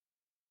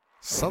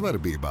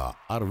Savarbībā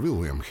ar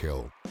William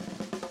Hill.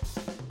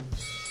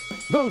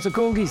 Dāmas un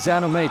kungi,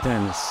 zēnu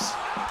meitenes.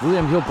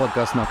 William Hill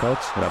podkāsts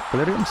Nokauts ar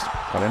apkaļarījums,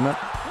 kā vienmēr,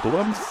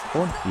 Toms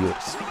un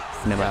Juris.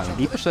 Nevēl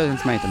īpaši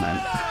šodienas meitenēm.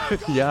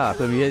 Jā,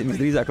 tam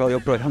visdrīzāk vēl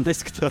joprojām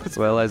neskatās.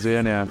 Vēl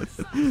aizvien, jā.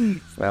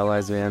 Vēl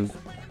aizvien.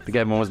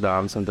 Tikai mūsu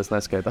dāmas, un tas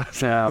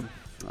neskaitās. Jā.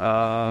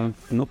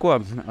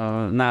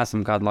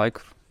 Neesam kādu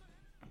laiku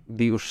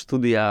bijuši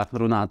studijā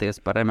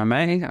runāties par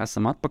MMA.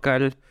 Esam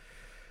atpakaļ.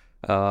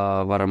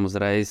 Varam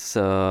uzreiz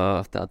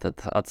tātad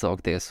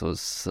atsaukties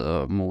uz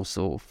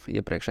mūsu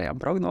iepriekšējām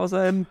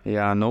prognozēm.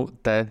 Jā,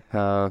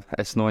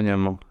 es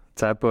noņemu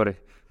cepuri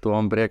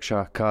Tom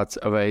priekšā, kāds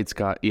veids,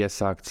 kā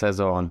iesākt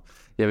sezonu.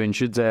 Ja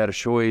viņš dzēra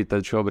šuji,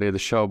 tad šobrīd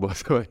es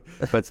šaubos, vai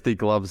pēc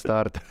tik laba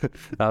starta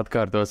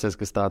atkārtosies,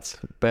 kas tāds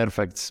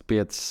perfekts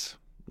 5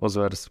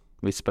 uzvaras,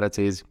 viss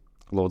precīzi.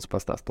 Lūdzu,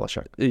 pastāst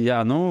plašāk.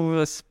 Jā,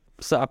 es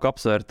sāku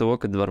apsvērt to,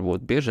 ka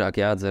varbūt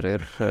biežāk jādzer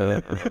ir.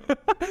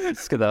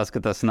 Skatās, ka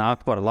tas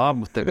nāk par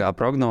labu, tā kā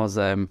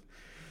prognozēm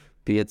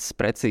 5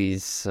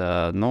 precīzi.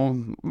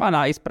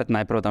 Manā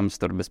izpratnē, protams,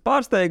 tur bez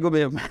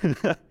pārsteigumiem.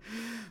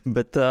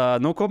 Bet,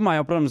 kopumā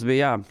jau, protams,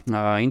 bija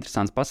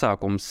interesants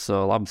pasākums,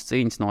 labas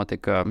cīņas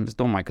notika. Es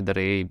domāju, ka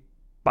arī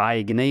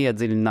baigi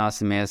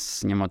neiedziļināsimies,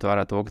 ņemot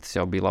vērā to, ka tas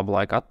jau bija labu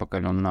laiku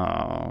atpakaļ. Un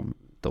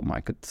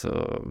domāju, ka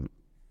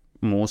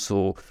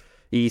mūsu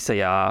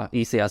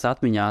īsajās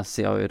atmiņās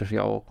jau ir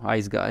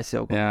aizgājis.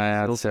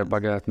 Jā, tas jau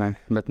pagātnē.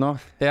 Bet,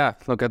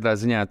 katrā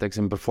ziņā,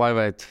 teiksim, par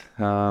flyweight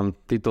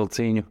titulu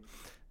cīņu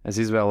es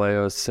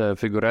izvēlējos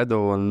Figueiredo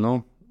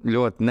un,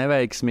 ļoti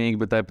neveiksmīgi,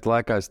 bet tāpat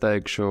laikā es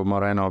teikšu,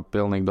 Moreno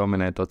pilnīgi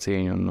dominē to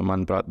cīņu un,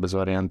 manuprāt, bez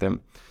variantiem.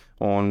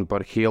 Un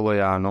par Hillu,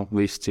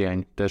 visu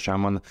cieņu.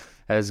 Tiešām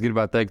es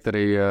gribētu teikt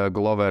arī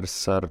Glovers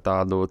ar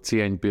tādu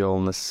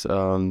cieņpilnas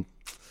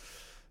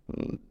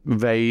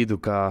veidu,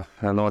 kā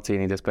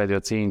nocīnīties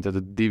pēdējo cīņu, tad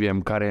 2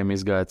 kariem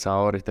izgāja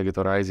cauri, tagad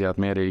var aiziet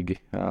mierīgi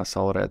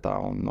salrētā,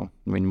 un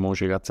viņi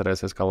mūžīgi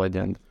atcerēsies kā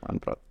leģenda,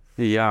 manuprāt.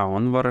 Jā,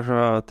 un var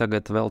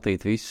tagad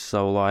veltīt visu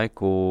savu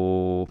laiku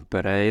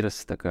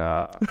Pereiras, tā kā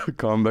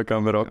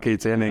comebackam Rocky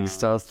cienīgs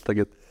stāsts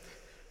tagad.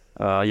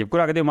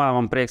 Jebkurā gadījumā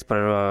man prieks par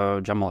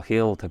Jamal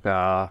Hill, tā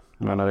kā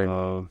man arī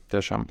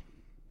tiešām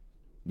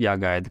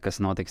jāgaida,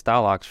 kas notiks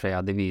tālāk šajā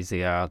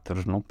divīzijā.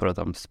 Tur,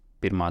 protams,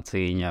 pirmā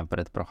cīņa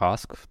pret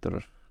Prohasku, tur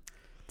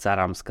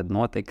cerams, kad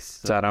notiks.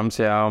 Cerams,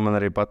 jā, un man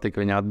arī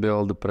patika viņa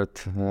atbilde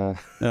pret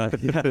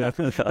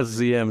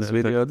ziemas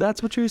video.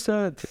 That's what you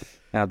said.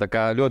 Jā, tā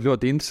kā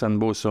ļoti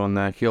interesanti būs, un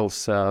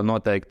Hills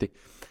noteikti.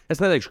 Es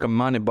neteikšu, ka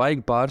mani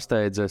baigi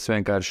pārsteidza, es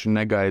vienkārši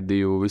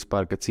negaidīju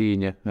vispār, ka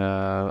cīņa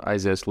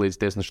aizies līdz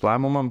tiesneša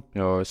lēmumam,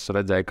 jo es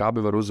redzēju, ka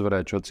abi var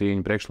uzvarēt šo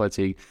cīņu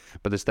priekšlaicīgi,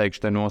 bet es teikšu,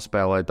 te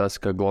nospēlēja tas,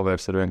 ka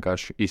Glovers ir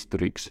vienkārši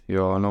izturīgs,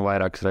 jo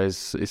vairākas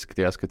reizes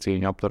izskatījās, ka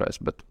cīņu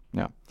apturēs, bet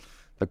jā.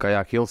 Tā kā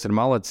Hills ir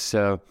malicis,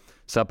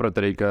 saprot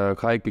arī, ka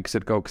high kicks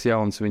ir kaut kas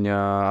jauns viņa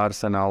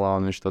arsenālā,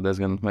 un viņš to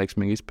diezgan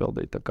veiksmīgi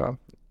izpildīja, tā kā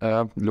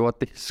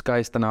ļoti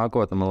skaista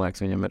nākotne, man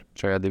liekas, viņam ir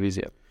šajā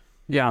divīzijā.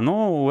 Jā,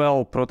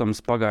 vēl,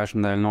 protams, pagājušajā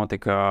nedēļā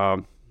notika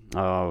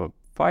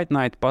Fight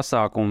Night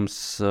pasākums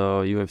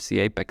UFC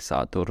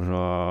Apexā. Tur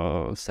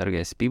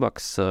Sergejs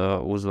Spivaks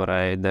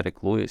uzvarēja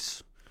Deriks Luis.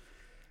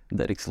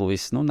 Deriks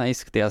Luis,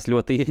 neizskatījās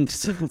ļoti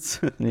interesants.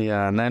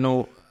 Jā,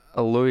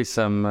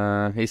 Luisam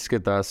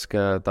izskatās,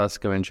 ka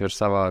tas, ka viņš ir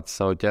savācis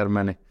savu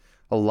ķermeni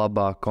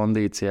labā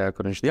kondīcijā,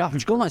 kur viņš... Jā,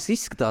 viņš galvenais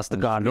izskatās tā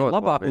kā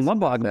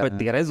labāk, bet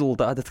tie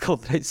rezultāti atkal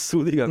reiz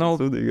sūdīgāk.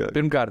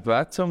 Pirmkārt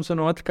vecums,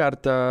 un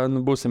otrkārt,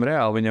 būsim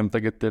reāli, viņam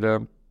tagad ir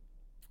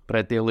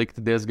pretī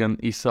likti diezgan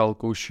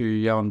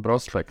izsalkuši jauni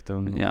prospekti.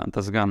 Jā,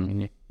 tas gan.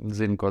 Viņi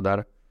zina, ko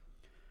dara.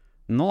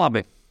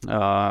 Labi,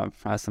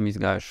 esam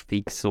izgājuši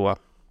fikso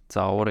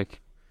cauri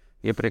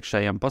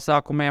iepriekšējiem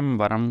pasākumiem,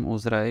 varam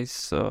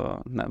uzreiz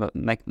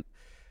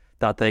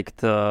tā teikt,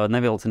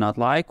 nevilcināt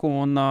laiku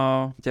un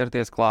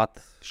ķerties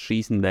klāt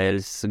šīs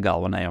nedēļas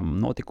galvenajam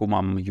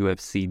notikumam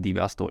UFC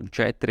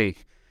 284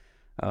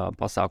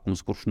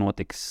 pasākums, kurš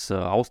notiks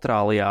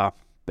Austrālijā,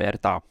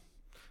 Pērtā.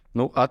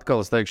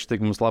 Atkal es teikšu,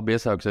 tik mums labi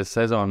iesākusies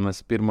sezona.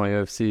 Mēs pirmo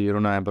UFC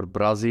runājam par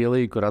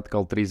Brazīliju, kur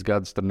atkal 3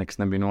 gadus tur nekas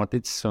nebija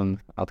noticis, un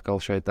atkal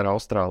šeit ar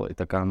Austrāliju.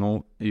 Tā kā,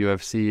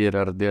 UFC ir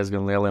ar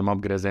diezgan lieliem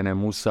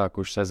apgriezieniem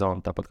uzsākuši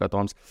sezonu, tāpat kā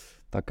Toms.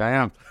 Tā kā,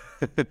 jā,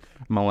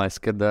 man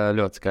liekas, ka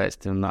ļoti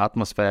skaisti. Un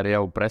atmosfēra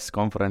jau preses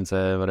konferencē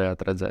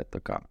varējāt redzēt,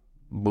 tā kā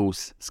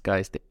būs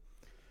skaisti.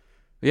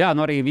 Jā,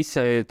 arī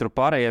visi tur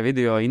pārējie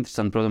video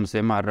interesanti, protams,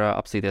 vienmēr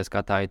apsīties,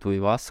 kā tā ir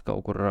Vas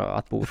kaut kur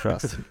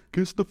atpūšās.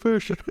 Kas tu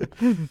feši?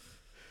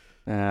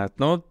 Jā,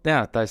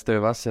 tā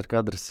ir Vas ir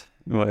kadrs.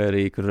 Vai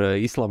arī, kur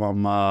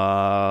Islamam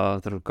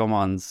tur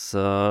komandas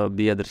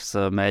biedrs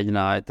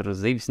mēģināja tur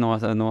zivis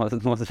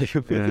nosarīt.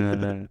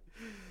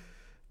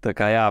 Tā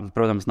kā, jā,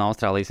 protams, no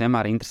Austrālijas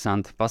vienmēr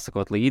interesanti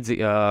pasakot līdzi.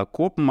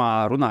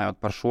 Kopumā runājot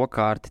par šo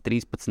kārti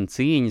 13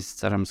 cīņas,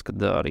 cerams, ka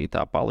arī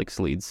tā paliks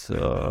līdz,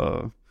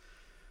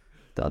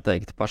 tā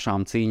teikt,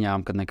 pašām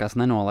cīņām, kad nekas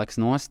nenoliks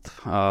nost.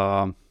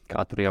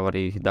 Kā tur jau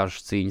arī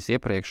dažas cīņas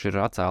iepriekš ir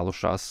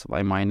atcēlušās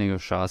vai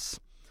mainījušās.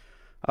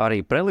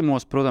 Arī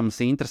prelimos, protams,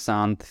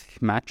 interesanti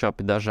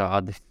matchupi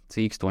dažādi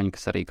cīkstoņi,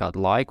 kas arī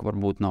kādu laiku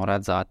varbūt nav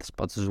redzēti. Tas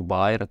pats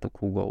Zubaira,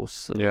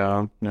 Kugovs.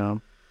 Jā.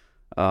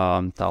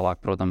 Tālāk,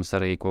 protams,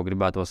 arī, ko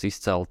gribētos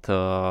izcelt,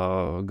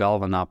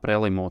 galvenā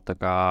prelimu, tā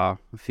kā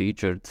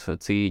featured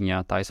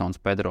cīņa Taisons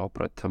Pedro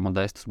pret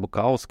Modestus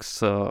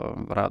Bukauskas,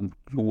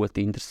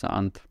 ļoti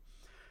interesanti.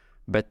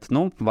 Bet,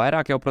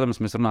 vairāk jau, protams,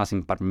 mēs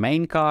runāsim par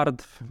main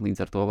card,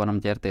 līdz ar to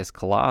varam ķerties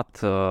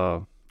klāt.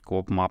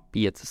 Kopumā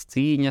 5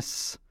 cīņas.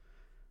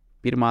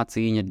 Pirmā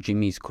cīņa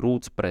Jimmijs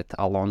Krūts pret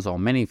Alonso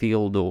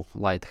Menifieldu,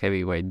 light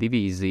heavyweight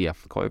divīzija,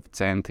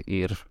 koeficienti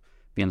ir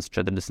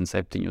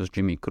 1,47 uz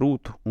Jimmiju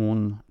Krūtu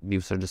un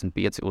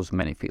 2,65 uz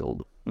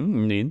Menifieldu.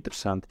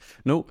 Interesanti.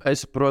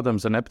 Es,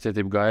 protams, ar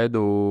nepacietību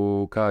gaidu,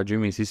 kā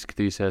Jimmijs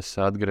izskatīsies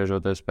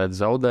atgriežoties pēc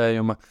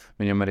zaudējuma.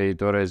 Viņam arī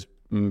toreiz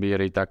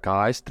bija arī tā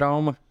kājas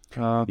trauma.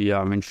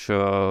 Jā, viņš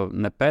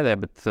ne pēdējā,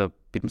 bet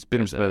pirms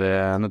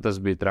pēdējā, tas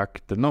bija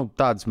traki.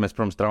 Tādas mēs,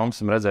 protams, traumas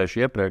esam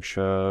redzējuši iepriekš.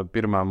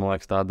 Pirmā, man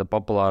liekas, tāda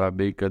populārā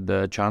bija, kad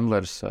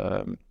Chandlers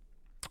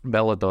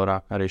Bellatorā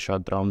arī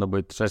šādu traumu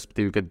dabūja.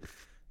 Respektīvi, kad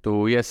tu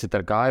iesit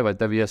ar kāju vai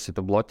tev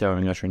iesitu bloķē,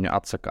 un viņš viņu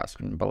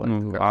atsakās.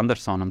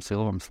 Andersonam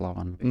Silvam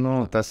slavam.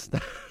 Tas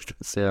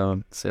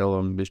jau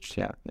Silvam bišķis,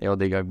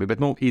 jaudīgāk bija,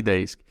 bet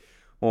idejiski.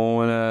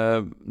 Un,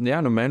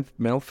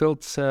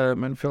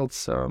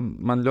 Menifields,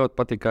 man ļoti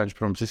patīk, kā viņš,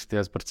 protams,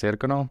 izskatījās par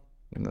Cirkunovu.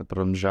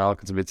 Protams, žēl,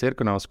 ka tas bija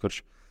Cirkunovs,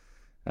 kurš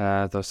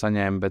to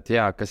saņēma, bet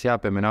kas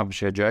jāpiemina, abi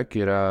šie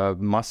džeki ir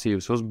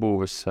masīvs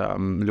uzbūves,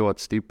 ļoti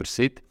stipri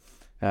sit.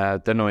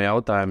 Te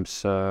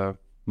jautājums,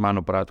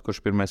 manuprāt,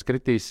 kurš pirmais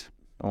kritīs,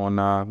 un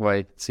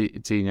vai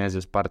cīņa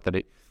aizies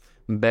parterī.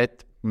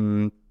 Bet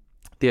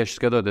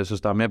tieši skatoties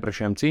uz tām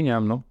iepriekšējām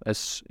cīņām,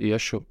 es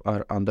iešu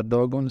ar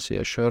underdogu un es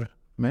iešu ar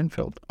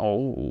Menifieldu.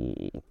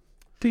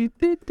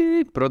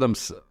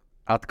 Protams,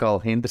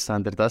 atkal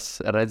interesanti ir tas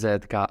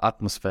redzēt, kā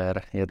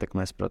atmosfēra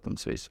ietekmēs,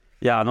 protams, visu.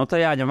 Jā, tā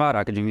jāņem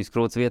vērā, ka Jimmijs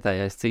Krūts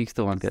vietējais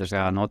cīkstonis,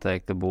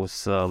 noteikti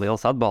būs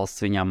liels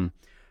atbalsts viņam,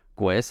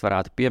 ko es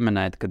varētu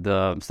pieminēt, kad,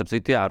 starp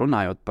citu,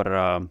 runājot par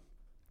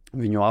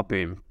viņu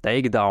apiem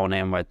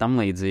takedowniem vai tam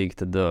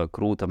līdzīgi, tad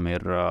Krūtam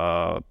ir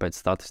pēc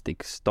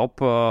statistikas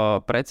top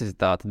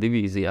precizitāte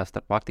divīzijā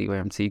starp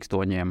aktīvajiem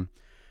cīkstoņiem.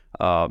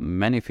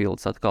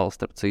 Menifields atkal,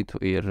 starp citu,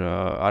 ir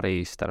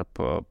arī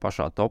starp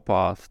pašā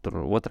topā,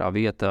 tur otrā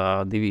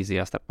vieta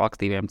divīzijā starp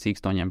aktīviem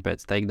cīkstoņiem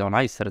pēc takedown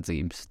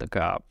aizsardzības. Tā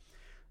kā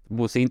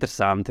būs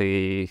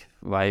interesanti,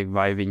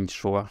 vai viņš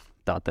šo,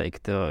 tā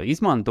teikt,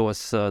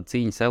 izmantos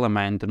cīņas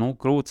elementu.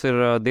 Krūts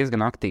ir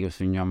diezgan aktīvs,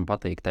 viņam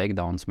patīk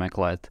takedowns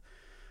meklēt.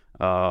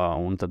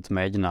 Un tad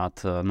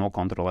mēģināt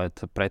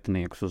nokontrolēt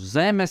pretiniekus uz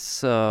zemes.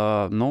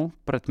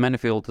 Pret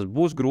Menifieldu tas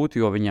būs grūti,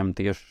 jo viņam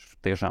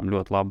tiešām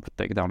ļoti laba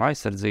takedown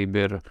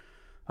aizsardzība ir.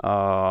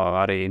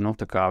 Arī,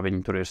 tā kā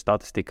viņi tur ir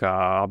statistikā,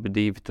 abi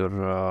divi tur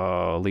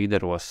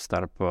līderos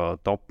starp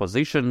top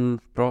position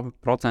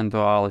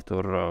procentuāli,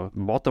 tur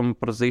bottom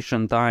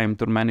position time,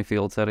 tur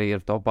Menifields arī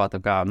ir topā, tā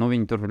kā,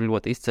 viņi tur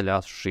ļoti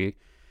izceļās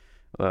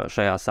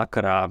šajā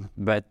sakarā,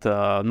 bet,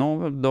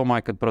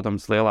 domāju, ka,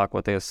 protams,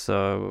 lielākoties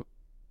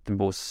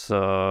būs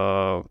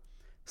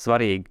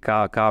svarīgi,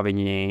 kā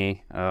viņi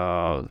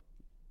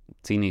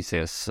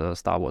cīnīsies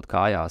stāvot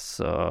kājās,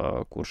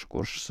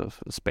 kurš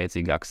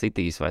spēcīgāk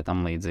sitīs vai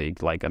tam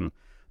līdzīgi. Lai gan,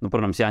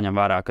 protams, jāņem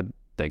vērā, ka,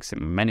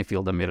 teiksim,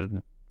 Menifieldam ir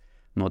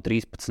no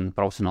 13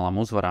 profesionālām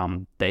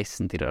uzvarām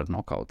 10 ir ar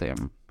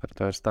nokautiem.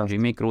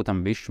 Jimmijam Krūtam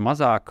bišķi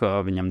mazāk,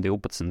 viņam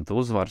 12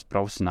 uzvaras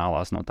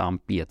profesionālās, no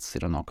tām 5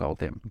 ir ar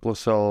nokautiem.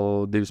 Plus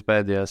vēl 2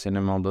 pēdējās, ja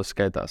nemaldos,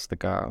 skaitās. Tā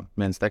kā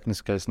viens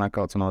tehniskais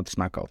nakauts un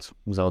otrs nakauts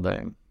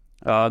zaudējumi.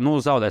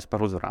 Zaudēs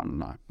par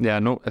uzvarām. Jā,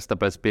 es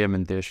tāpēc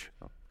pieminu tieši.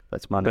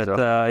 Bet,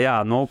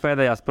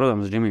 pēdējās,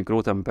 protams, Jimmijam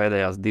Krūtam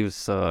pēdējās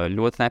 2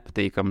 ļoti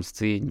nepatīkamas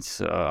cīņas,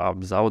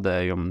 ap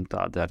zaudējumu,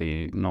 tādi arī,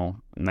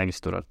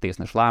 nevis tur ar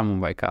tiesnešu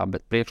lēmumu vai kā,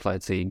 bet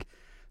priekšlaicīgi.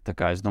 Tā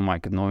kā es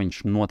domāju, ka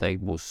viņš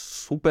noteikti būs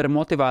super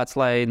motivēts,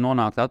 lai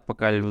nonāktu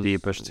atpakaļ.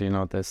 Īpaši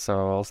cīnoties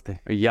savā valstī.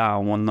 Jā,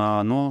 un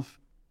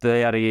te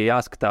arī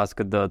jāskatās,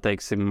 ka,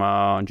 teiksim,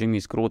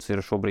 Jimmijs Krūts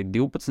ir šobrīd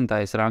 12.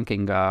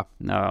 rankingā,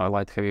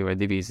 light heavyweight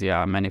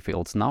divīzijā,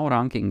 Menifields nav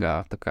rankingā.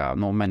 Tā kā,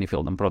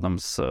 Menifieldam,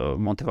 protams,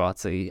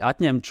 motivācija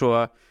atņemt šo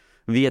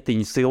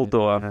vietiņu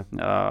silto,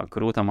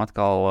 Krūtam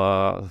atkal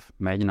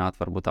mēģināt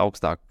varbūt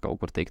augstāk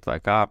kaut kur tikt vai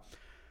kā.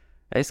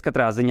 Es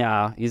katrā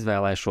ziņā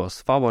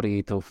izvēlēšos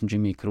favorītu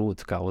Jimmiju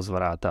Krūtu kā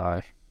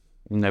uzvarētāju.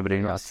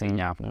 Nebrīnās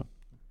cīņā.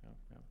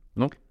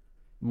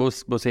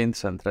 Būs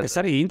interesanti redzēt. Es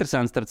arī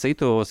interesanti, starp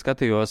citu,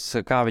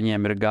 skatījos, kā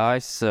viņiem ir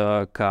gājis,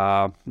 kā,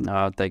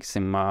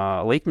 teiksim,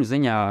 likņu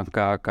ziņā,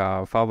 kā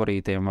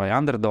favorītiem vai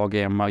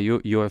underdogiem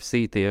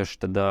UFC tieši,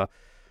 tad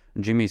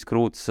Jimmijs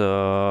Krūts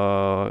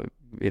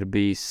ir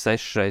bijis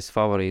 6 reizes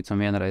favorīts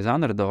un 1 reize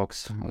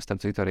underdogs.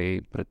 Starp citu,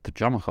 arī pret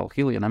Jamahalu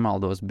Hillu, ja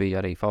nemaldos,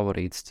 bija arī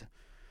favorīts.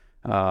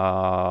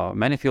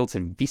 Menifields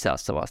ir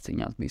visās savās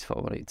cīņās bijis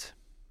favorīts.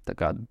 Tā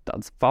kā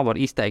tāds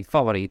izteikti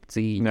favorīta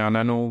cīņa.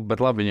 Jā,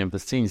 bet labi, viņiem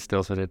tas cīņas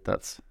stils arī ir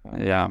tāds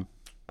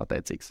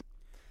pateicīgs.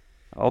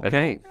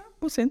 Okay.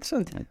 Būs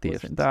interesanti.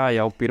 Tieši tā,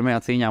 jau pirmajā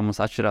cīņā mums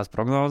atšķirās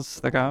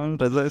prognozes, tā kā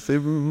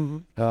redzēsim.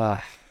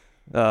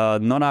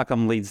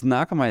 Nonākam līdz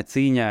nākamajai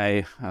cīņai,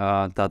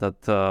 tātad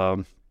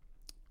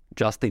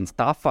Justins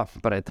Taffa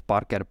pret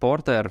Parkeru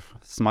Porteru,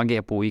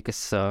 smagie puikas,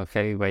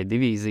 heavyweight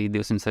divīzija,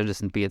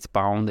 265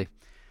 poundi.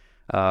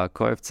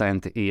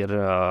 Koeficienti ir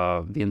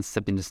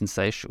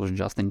 1,76 uz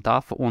Justinu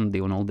Taffu un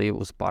 2,02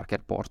 uz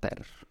Parkeru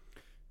Porteru.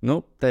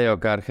 Nu, te jau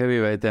kā ar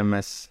heavyweightiem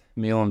mēs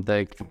mīlam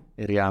teikt,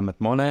 ir jāmet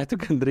monētu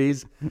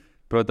gandrīz.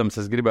 Protams,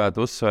 es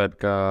gribētu uzsvērt,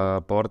 ka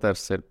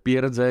Porters ir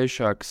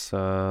pieredzējušāks,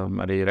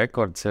 arī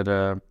rekords ir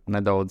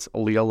nedaudz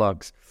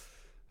lielāks.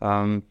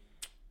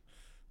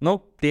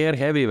 Tie ir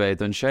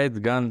heavyweight, un šeit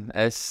gan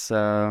es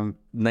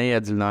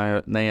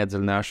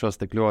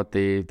neiedziļināšos tik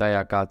ļoti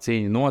tajā, kā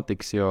cīņa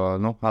notiks, jo,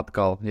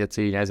 atkal, ja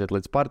cīņa aiziet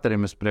līdz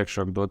parterim, es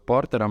priekšroku dot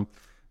Porteram,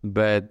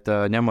 bet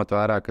ņemot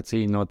vērā, ka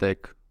cīņa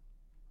notiek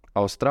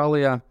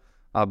Austrālijā,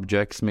 ap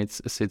Jack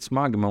Smiths sit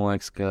smagi, man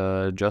liekas,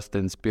 ka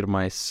Justins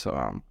pirmais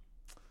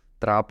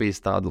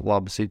trāpīs tādu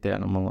labu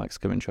sitienu, man liekas,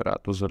 ka viņš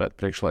varētu uzvarēt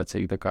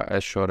priekšlaicīgi, tā kā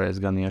es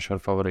šoreiz gan iešu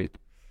ar favorītu.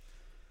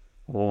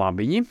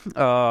 Labi.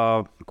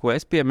 Ko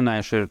es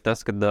pieminēšu, ir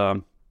tas, ka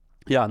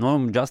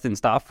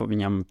Justins Taffa,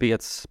 viņam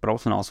 5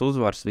 profesionāls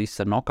uzvaras,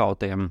 viss ar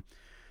nokautiem,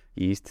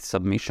 īsti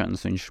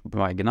submissions. Viņš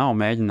vaigi nav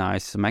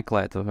mēģinājis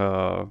meklēt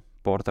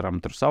Porteram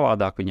tur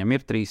savādāk. Viņam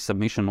ir 3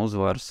 submission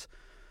uzvaras,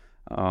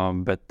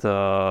 bet,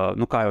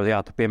 kā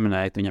jau tu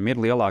pieminēji, viņam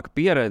ir lielāka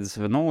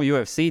pieredze.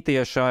 UFC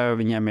tieši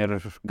viņam ir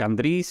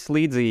gandrīz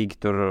līdzīgi.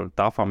 Tur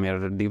Taffam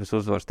ir 2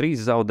 uzvaras,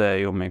 3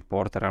 zaudējumi,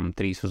 Porteram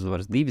 3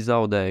 uzvaras, 2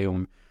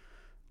 zaudējumi.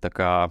 Tā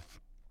kā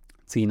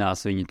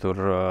cīnās viņi tur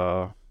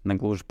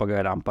negluži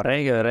pagaidām par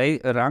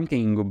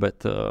rankingu,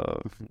 bet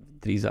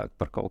drīzāk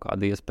par kaut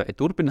kādu iespēju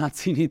turpināt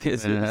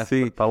cīnīties.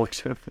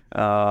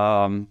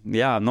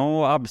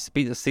 Abi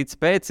sit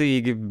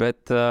spēcīgi,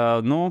 bet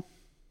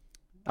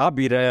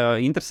abi ir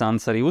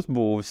interesants arī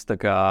uzbūves, tā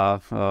kā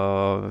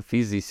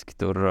fiziski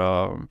tur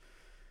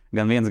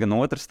gan viens, gan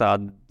otrs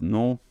tādi,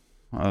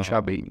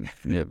 čabīgi.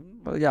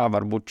 Jā,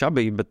 varbūt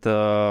čabīgi, bet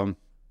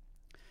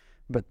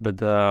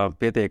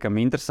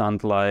pietiekami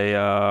interesanti, lai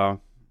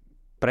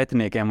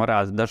pretiniekiem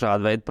varētu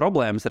dažādi veidi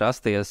problēmas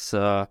rasties.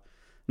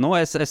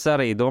 Es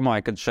arī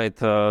domāju, ka šeit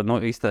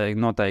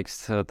noteiks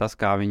tas,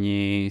 kā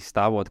viņi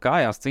stāvot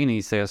kājās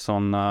cīnīsies,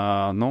 un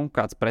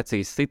kāds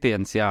precīzs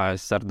sitiens. Jā,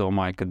 es arī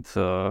domāju, ka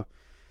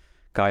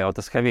kā jau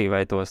tas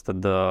heavyweightos,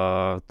 tad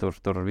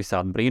tur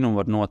visādi brīnumi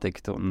var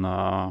notikt. Un,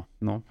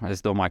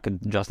 es domāju, ka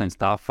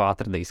Justins Taffa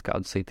atradīs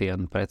kādu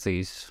sitienu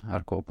precīzi,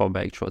 ar ko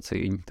pabeigt šo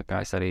cīņu. Tā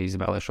kā es arī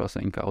izvēlēšos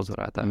viņu kā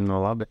uzvarētāju.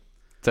 Labi.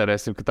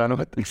 Cerēsim, ka tā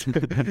notiks.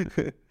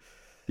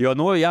 Jo,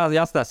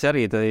 jāstāsta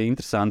arī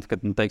interesanti, ka,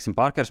 teiksim,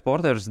 Parkers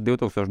Porters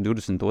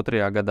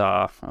 2022.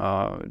 Gadā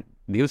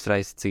 2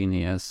 reizes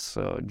cīnījies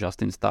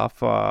Justins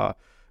Taffa.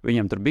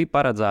 Viņam tur bija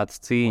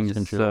paredzētas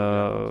cīņas,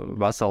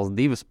 vesels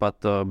 2 pat,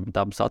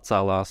 dabas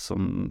atcēlās,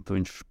 un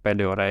viņš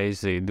pēdējo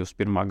reizi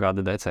 21. gada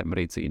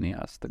decembrī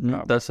cīnījās.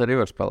 Tas arī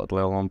var spēlēt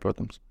lielu lomu,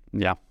 protams.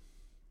 Jā.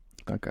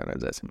 Tā kā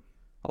redzēsim.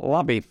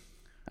 Labi,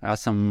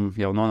 esam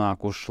jau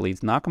nonākuši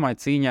līdz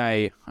nākamajai cīņai.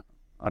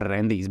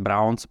 Rendijs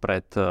Brauns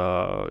pret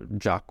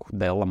Džaku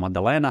Della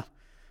Maddalena.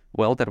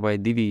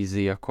 Welterweight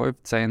divīzija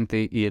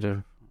koeficienti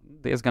ir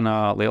diezgan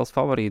liels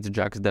favorīts.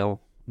 Džaks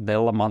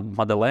Della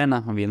Maddalena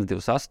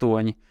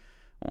 1,28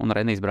 un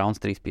Rendijs Brauns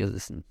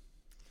 3,50.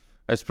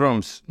 Es,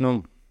 protams,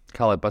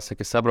 kā lai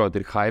pasaka, es saprotu,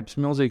 ir hypes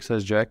milzīgs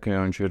aiz Džeka, jo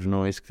viņš ir,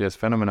 izskaties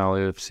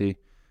fenomenāli UFC,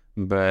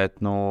 bet,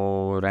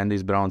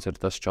 Rendijs Brauns ir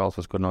tas čals,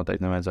 uz kur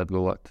noteikti nevajadzētu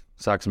gulēt.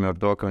 Sāksim jau ar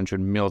to, ka viņš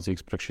ir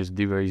milzīgs priekš šīs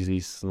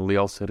divīzijas,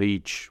 liels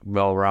reach,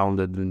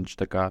 well-rounded, viņš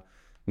tā kā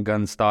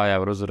gan stājā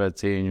var uzvarēt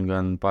cīņu,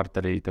 gan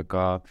parterī, tā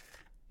kā,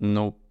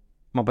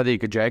 man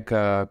patīk, ka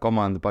Džeka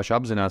komanda paši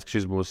apzinās, ka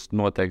šis būs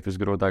noteikti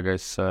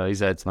visgrūtākais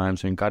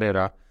izaicinājums viņa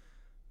karjerā.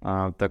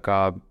 Tā kā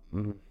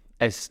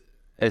es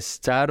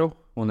ceru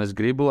un es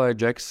gribu, lai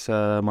Džeks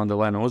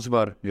Maddalena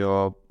uzvar,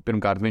 jo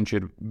pirmkārt viņš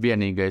ir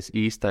vienīgais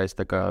īstais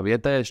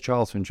vietējais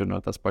čals, viņš ir no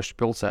tās pašas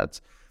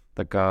pilsētas.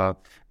 Tā kā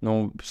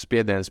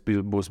spiediens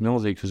būs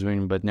milzīgs uz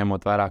viņu, bet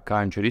ņemot vērā,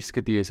 kā viņš ir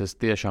izskatījies, es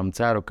tiešām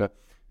ceru, ka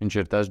viņš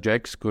ir tas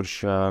Džeks,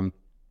 kurš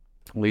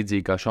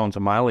līdzīgi kā Šauns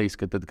Mailīs,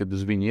 ka tad, kad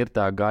uz viņu ir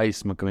tā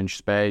gaisma, ka viņš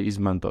spēja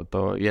izmantot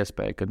to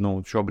iespēju, ka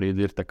šobrīd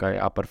ir tā kā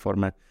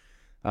jāperformē.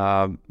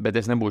 Bet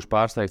es nebūšu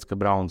pārsteigts, ka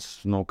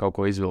Brauns kaut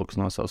ko izvilks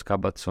no savas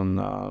kabatas un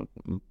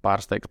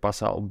pārsteigs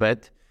pasauli.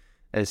 Bet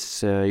es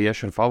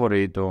iešu ar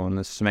favorītu,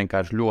 un es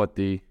vienkārši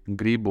ļoti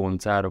gribu un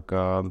ceru,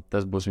 ka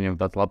tas būs viņam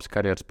tāds labs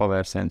karjeras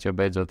pavērsiens, jo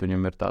beidzot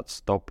viņam ir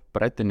tāds top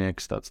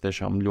pretinieks, tāds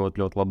tiešām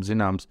ļoti, ļoti labi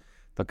zināms.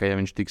 Tā kā ja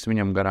viņš tiks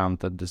viņam garām,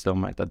 tad es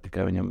domāju, tad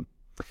tikai viņam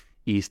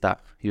īstā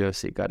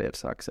UFC karjera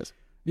sāksies.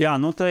 Jā,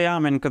 te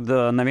jāmin, ka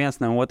neviens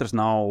ne otrs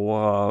nav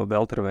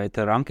welterweight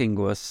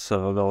rankingos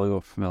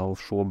vēl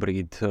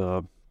šobrīd.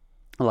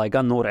 Lai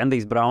gan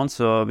Rendijs Brauns,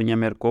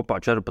 viņam ir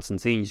kopā 14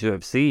 cīņas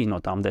UFC, no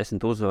tām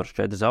 10 uzvaras,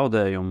 4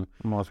 zaudējumi.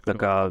 Tā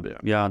kā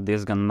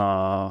diezgan,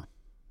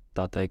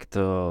 tā teikt,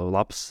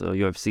 labs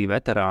UFC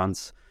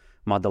veterāns.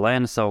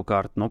 Madalēna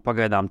savukārt,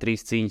 pagaidām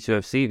 3 cīņas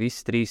UFC,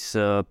 visas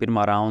 3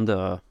 pirmā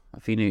raunda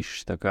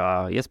finišs, tā kā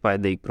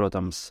iespaidīgi,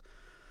 protams.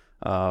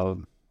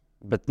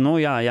 Bet,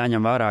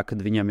 jāņem vērā, ka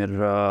viņam ir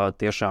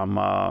tiešām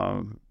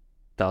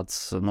tāds,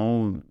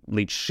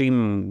 līdz šim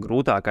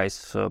grūtākais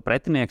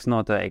pretinieks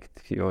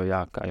noteikti, jo,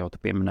 kā jau tu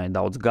pieminēji,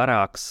 daudz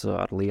garāks,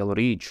 ar lielu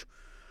rīču.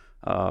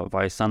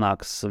 Vai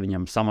sanāks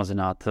viņam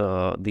samazināt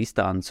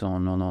distanci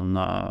un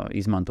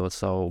izmantot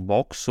savu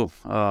boksu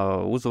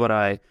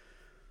uzvarai.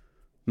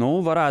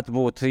 Varētu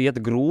būt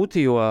iet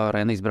grūti, jo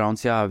Renijs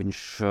Brauns,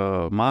 viņš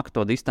māca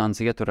to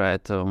distanci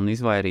ieturēt un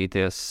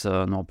izvairīties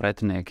no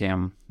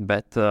pretiniekiem,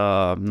 bet,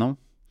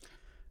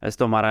 es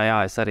tomēr,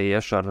 es arī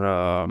iešu ar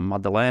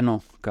Madalēnu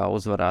kā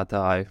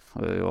uzvarētāju,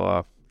 jo,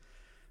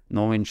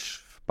 viņš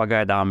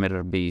pagaidām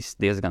ir bijis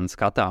diezgan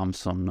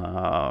skatāms un,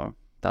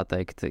 tā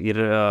teikt,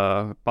 ir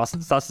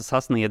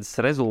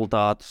sasniedzis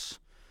rezultātus.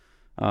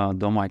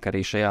 Domāju, ka arī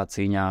šajā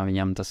cīņā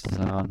viņam tas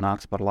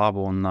nāks par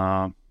labu un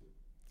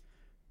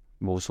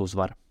būs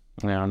uzvara.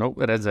 Jā,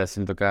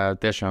 redzēsim,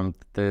 tiešām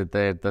te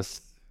ir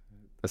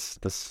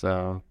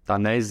tā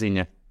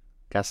neziņa,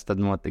 kas tad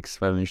notiks,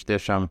 vai viņš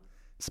tiešām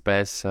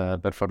spēs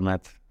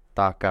performēt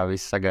tā, kā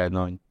visi sagaida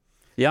no viņa.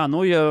 Jā,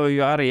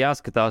 jo arī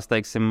jāskatās,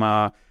 teiksim,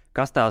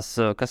 kas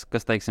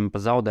teiksim,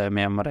 pa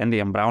zaudējumiem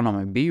Rendijam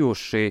Braunam ir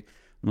bijuši.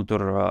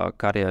 Tur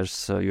karjeras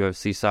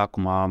UFC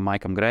sākumā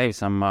Maikam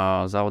Greivisam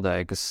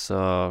zaudēja, kas,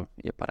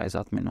 ja pareizi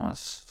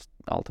atminos,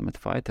 Ultimate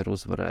Fighter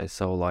uzvarēja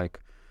savu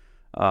laiku.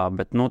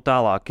 Bet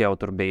tālāk jau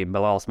tur bija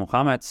Belāls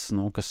Muhameds,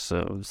 kas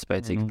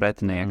spēcīgs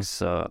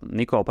pretinieks.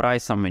 Niko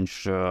Praisam, viņš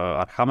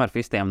ar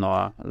hammerfistiem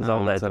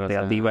zaudēja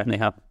tajā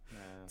dīvainajā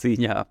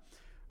cīņā.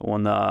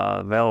 Un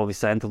vēl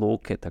Vicente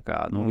Luque, tā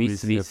kā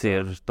visi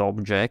ir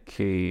top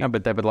džeki. Jā,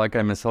 bet tāpat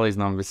laikā, ja mēs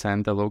salīdzinām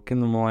Vicente Luque,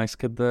 man liekas,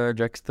 ka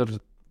džeks tur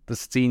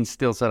tas cīņas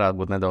stils varētu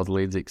būt nedaudz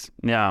līdzīgs.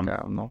 Jā.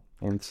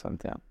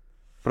 Interesanti, jā.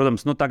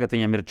 Protams, tagad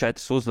viņam ir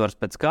 4 uzvaras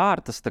pēc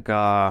kārtas, tā kā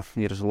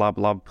ir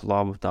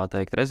labu tā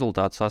teikt,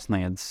 rezultātu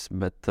sasniedzis,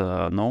 bet,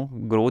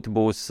 grūti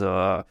būs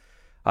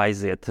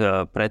aiziet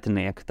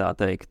pretinieka, tā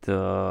teikt,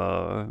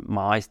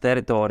 mājas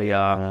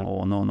teritorijā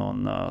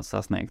un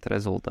sasniegt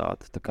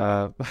rezultātu. Tā kā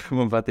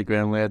man patīk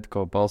viena lieta,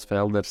 ko Pauls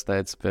Felders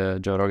teica pie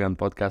Joe Rogan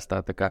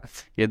podkastā, tā kā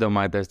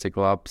iedomājieties, cik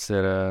labs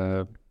ir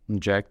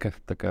Džeka,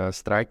 tā kā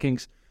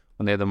strikings.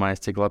 Un iedomājies,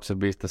 cik labs ir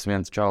bijis tas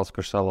viens čalis,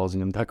 kurš salauza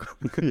viņam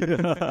degunu.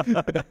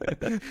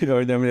 Jo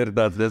viņam ir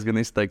tāds diezgan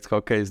izteikts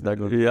hokejs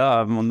degunu.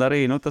 Jā, un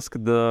arī tas,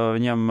 kad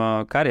viņam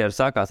karjera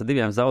sākās ar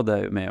 2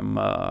 zaudējumiem,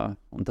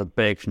 un tad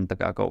pēkšņi tā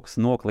kā kaut kas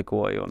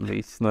noklikoja un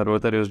viss.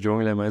 Varbūt arī uz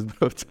džungļiem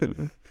aizbrauc.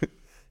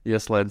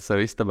 Ieslēdz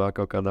sev istabā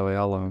kaut kādā vai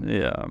alā.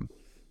 Jā.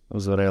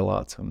 Uzvarēja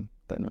lāc, un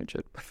te viņš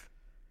ir.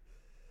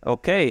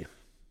 Ok.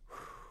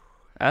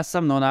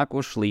 Esam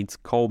nonākuši līdz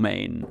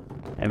co-main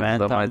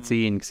eventam. Domāju,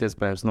 cīņa, kas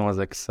iespējams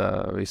nozags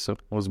visu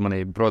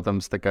uzmanību.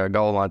 Protams, tā kā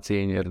galvā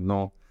cīņa ir,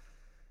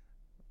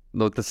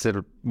 tas ir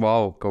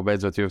wow, ko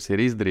beidzot jūs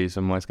ir izdarījis,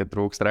 un man liekas, ka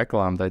trūkst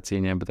reklāmu tai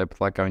cīņai, bet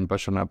tāpat laikā viņi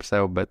paši runā par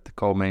sevi, bet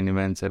co-main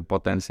events ir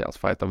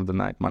potenciāls fight of the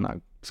night manā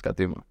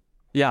skatījumā.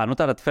 Jā,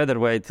 tātad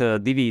featherweight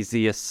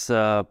divīzijas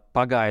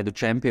pagaidu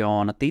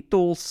čempiona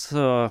tituls,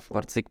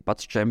 var cik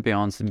pats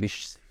čempions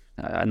bišķis.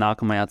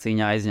 Nākamajā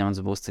cīņā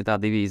aizņemts būs citā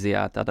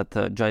divīzijā. Tātad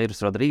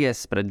Jairs Rodrīgas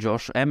pret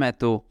Jošu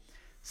Emetu,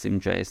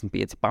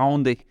 145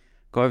 paundi.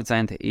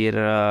 Koeficienti ir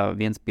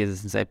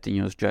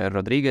 1,57 uz Jairu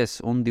Rodrīgas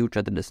un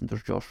 2,40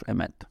 uz Jošu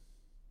Emetu.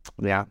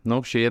 Jā,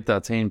 šī ir tā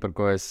cīņa, par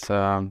ko es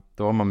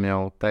Tomam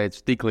jau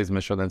teicu, tiklīdz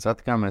mēs šodien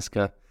satikāmies,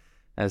 ka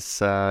es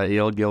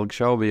ilgi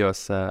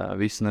šaubījos,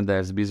 visu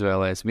nedēļas biju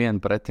izvēlējies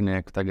vienu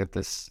pretinieku,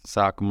 tagad es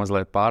sāku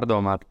mazliet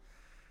pārdomāt.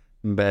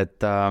 Bet,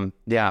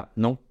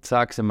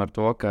 sāksim ar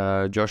to,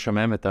 ka Jošam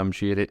Emetam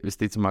šī ir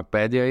visticamāk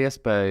pēdējā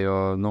iespēja,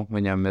 jo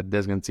viņam ir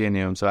diezgan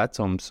cienījams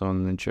vecums, un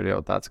viņš ir jau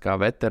tāds kā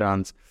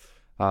veterāns.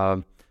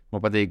 Man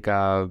patīk, kā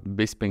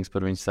Bispings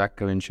par viņu saka,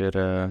 ka viņš ir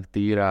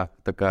tīrā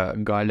tā kā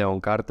gaļa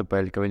un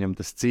kartupeļi, ka viņam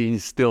tas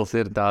cīņas stils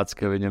ir tāds,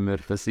 ka viņam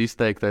ir tas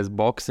izteiktais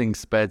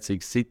boksings,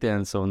 spēcīgs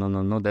sitiens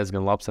un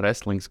diezgan labs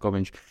wrestlings, ko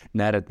viņš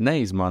nereti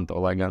neizmanto,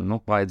 lai gan,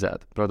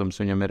 vajadzētu. Protams,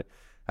 viņam ir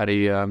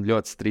arī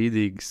ļoti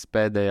strīdīgas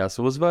pēdējās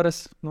uzvaras.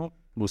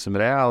 Būsim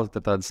reāli,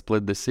 tad tāda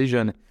split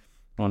decision.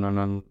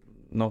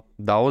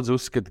 Daudz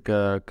uzskata, ka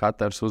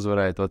katrs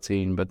uzvarēja to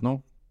cīņu, bet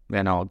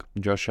vienalga.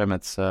 Jošs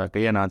Emets,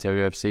 ka ienāca jau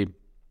UFC,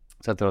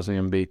 es atceros,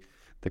 viņam bija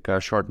tā kā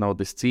short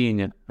notice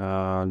cīņa,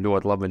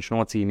 ļoti labi viņš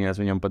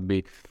nocīnījās. Viņam pat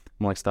bija,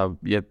 man liekas,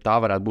 tā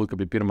varētu būt,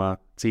 ka bija pirmā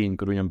cīņa,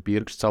 kur viņam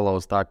pirksts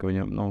salauz tā, ka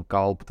viņam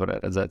kalpu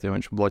varēja redzēt, jo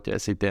viņš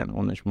bloķēja sitienu,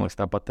 un viņš, man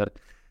liekas, tāpat ar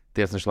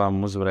tiesnešu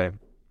lēmumu uzvarēja.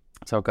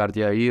 Savukārt,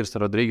 ja Jairs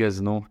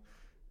Rodrīgas,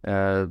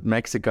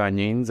 meksikāņu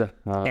ninja.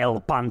 El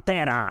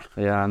Pantera.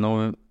 Jā,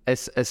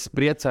 es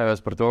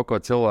priecājos par to, ko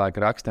cilvēki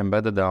rakstiem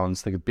bedadā, un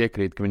es tagad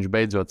piekrītu, ka viņš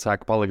beidzot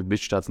sāk palikt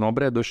bišķi tāds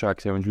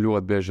nobriedušāks, jo viņš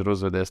ļoti bieži ir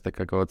uzvedies tā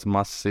kā kaut kāds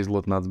mazs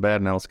izlutināts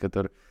bērnelis, ka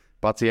tur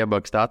pats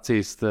iebakst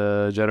acīs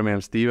Jeremijam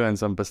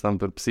Stevensam, pēc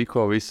tam tur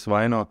psiho visus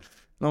vaino.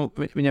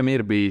 Viņam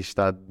ir bijis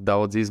tā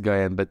daudz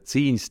izgājienu, bet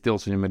cīņas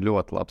stils viņam ir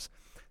ļoti labs.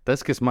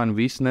 Tas, kas man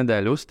visu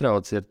nedēļu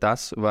uztrauc, ir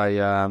tas, vai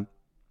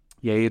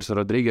Jairs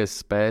Rodrīgas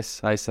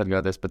spēs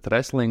aizsargāties pret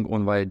wrestlingu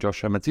un vai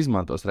Džošs Emets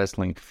izmantos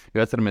wrestlingu.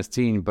 Jo atceramies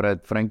cīņu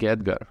pret Frankiju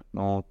Edgaru.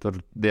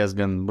 Tur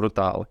diezgan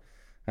brutāli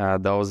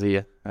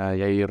daudzīja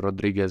Jairu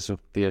Rodrīgesu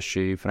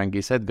tieši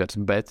Frankijs Edgars,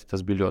 bet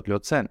tas bija ļoti,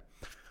 ļoti sen.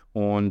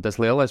 Un tas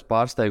lielais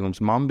pārsteigums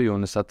man bija,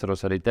 un es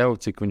atceros arī tev,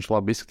 cik viņš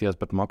labi izskatījās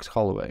pret Maksu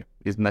Holloway.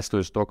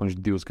 Nestoties to, ka viņš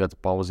 2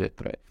 gadus pauzi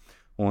ieturēja.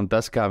 Un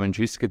tas, kā viņš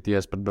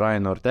izskatījās pret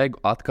Brianu Ortegu,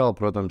 atkal,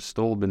 protams,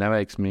 stulbi,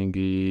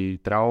 neveiksmīgi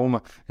trauma.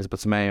 Es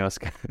pats smējos,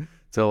 ka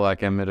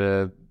cilvēkiem ir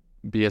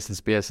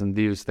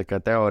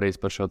 50-52 teorijas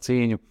par šo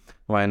cīņu.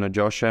 Vai nu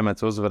Džošs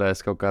Emets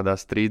uzvarēs kaut kādā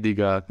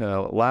strīdīgā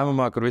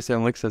lēmumā, kur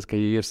visiem liksies, ka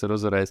Jairs ir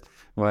uzvarējis,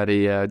 vai arī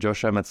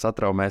Džošs Emets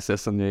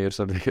satraumēsies un Jairs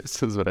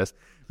uzvarēs.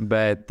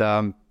 Bet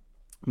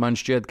man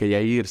šķiet, ka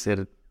Jairs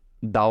ir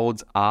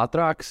daudz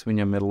ātrāks,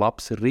 viņam ir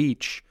labs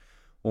reach.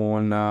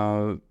 Un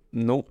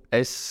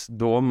es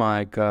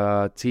domāju, ka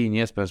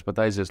cīņa iespējams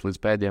pat aizies līdz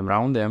pēdējiem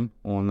raundiem,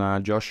 un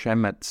Džošs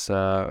Emets,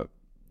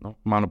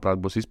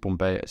 manuprāt, būs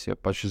izpumpējies, jo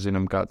paši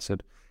zinām,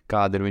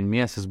 kāda ir viņa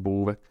miesas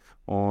būve.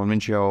 Un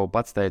viņš jau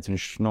pats teica,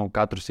 viņš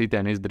katru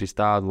sitienu izdarīs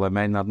tādu, lai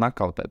mēģinātu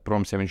nakautēt.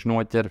 Protams, ja viņš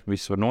noķer,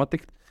 viss var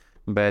notikt,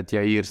 bet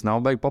ja Jairs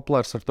nav baigi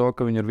populārs ar to,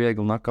 ka viņu ir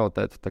viegli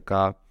nakautēt, tā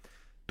kā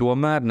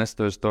tomēr,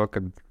 nestoties to,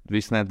 ka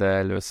visu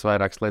nedēļu es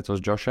vairāk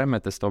sliecos Džošu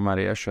Emetu, es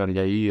tomēr iešu ar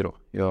Jairu,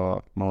 jo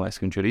man liekas,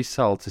 ka viņš ir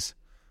izsalcis.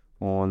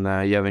 Un,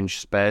 ja viņš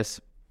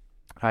spēs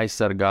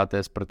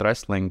aizsargāties pret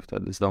wrestlingu,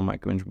 tad es domāju,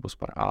 ka viņš būs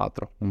par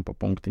ātru un pa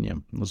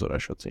punktiņiem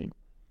uzvarēs šo cīņu.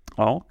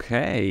 Ok.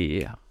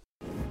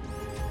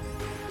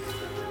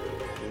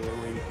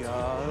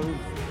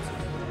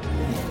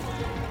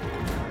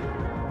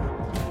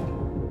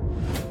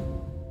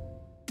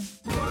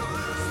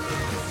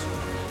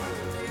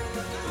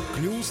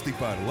 Kļūsti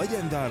par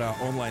leģendārā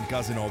online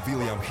kazino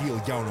William Hill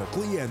jauno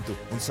klientu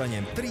un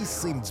saņem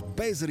 300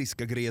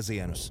 bezriska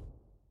griezienus.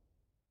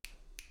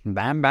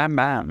 Bam, bam,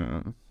 bam.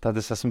 Tad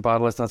es esmu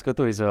pārliecināts, ka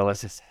tu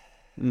izvēlēsies.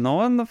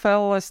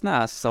 Vēl es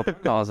neesmu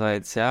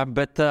prognozējis, jā,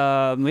 bet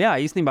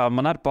īstenībā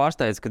man arī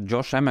pārsteidz, ka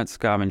Džošs Emets,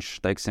 kā viņš,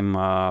 teiksim,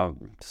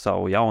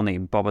 savu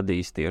jaunību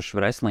pavadījis tieši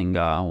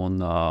wrestlingā, un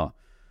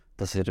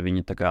tas ir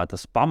viņa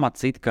tas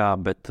pamats it kā,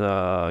 bet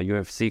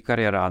UFC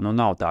karjerā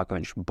nav tā, ka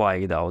viņš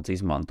baigi daudz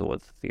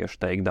izmantot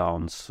tieši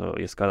takedowns.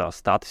 Ja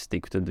skatās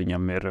statistiku, tad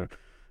viņam ir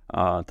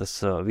tas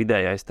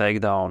vidējais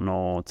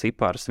takedownu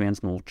cipars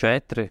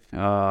 1.04.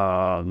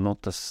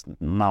 Tas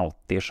nav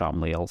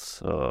tiešām liels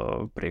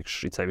priekš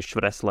sevišķi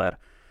wrestler.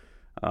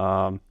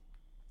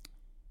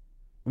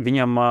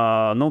 Viņam,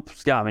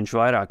 viņš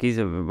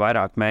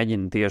vairāk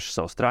mēģina tieši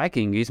savu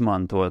strikingu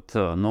izmantot.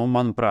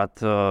 Manuprāt,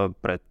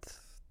 pret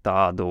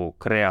tādu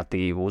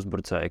kreatīvu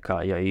uzbrucēju,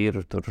 kā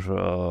Jairu, tur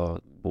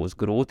būs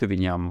grūti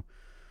viņam.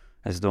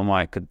 Es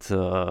domāju, ka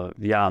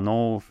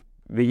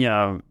viņa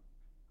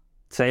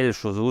ceļš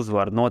uz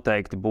uzvaru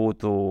noteikti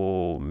būtu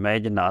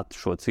mēģināt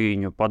šo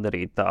cīņu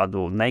padarīt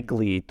tādu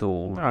neglītu,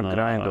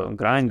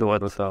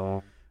 grindot.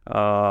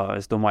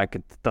 Es domāju,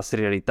 ka tas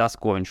ir arī tas,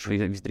 ko viņš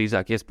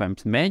visdrīzāk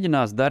iespējams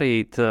mēģinās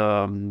darīt,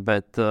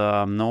 bet,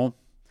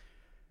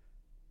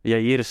 ja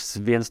ir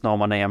viens no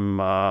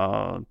maniem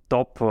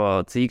top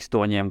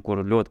cīkstoņiem,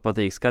 kuru ļoti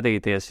patīk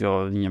skatīties, jo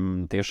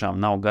viņam tiešām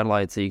nav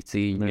garlaicīgi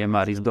cīņa,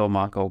 vienmēr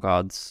izdomā kaut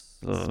kādas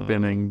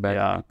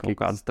kaut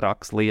kādas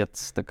trakas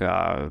lietas, tā kā,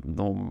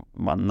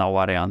 man nav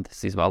varianti,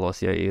 es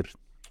izvēlos Jairu.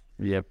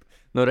 Jep.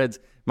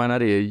 Redz, man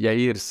arī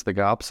Jairs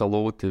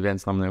absolūti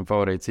viens no maniem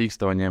favorītu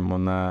cīkstoņiem,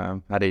 un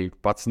arī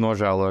pats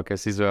nožēloju, ka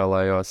es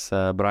izvēlējos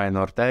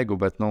Brianu Ortegu,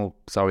 bet,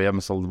 savu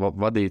iemeslu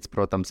vadīts,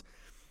 protams.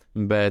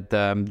 Bet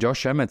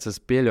Džošs Emets,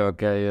 es pieļauju,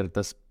 ka ir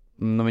tas,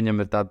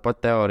 viņam ir tāda pat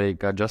teorija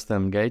kā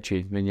Justinam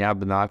Gaethje. Viņi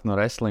abi nāk no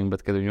wrestling,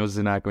 bet, kad viņi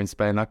uzzināja, ka viņi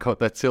spēja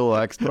nakautēt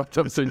cilvēkus,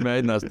 protams, viņi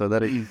mēģinās to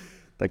darīt.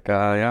 Tā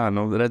kā,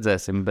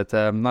 redzēsim, bet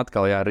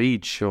atkal,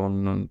 reach,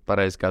 un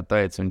pareizi kā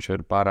teica, viņš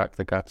ir pārāk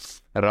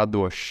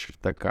radošs.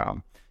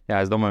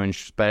 Es domāju,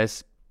 viņš spēs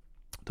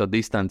to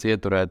distanci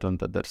ieturēt,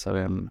 un tad ar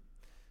saviem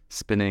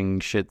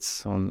spinning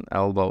shits un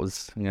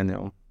elbows gan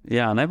jau.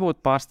 Jā,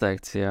 nebūtu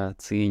pārsteigts, ja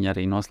cīņa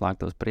arī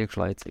noslēgtos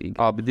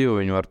priekšlaicīgi. Abi divi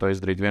viņi var to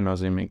izdarīt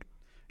viennozīmīgi.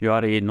 Jo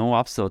arī,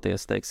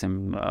 apstoties,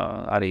 teiksim,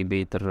 arī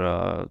bija tur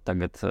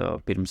tagad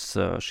pirms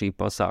šī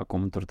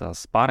pasākuma tur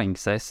tās sparring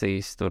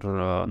sesijas, tur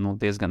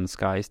diezgan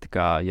skaisti,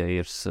 kā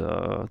Jairs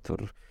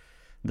tur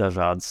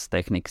dažādas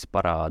tehnikas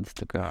parāda.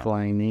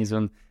 Flying knees,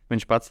 un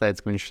viņš pats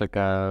teica, ka viņš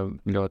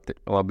ļoti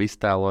labi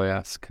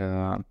iztēlojās,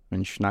 ka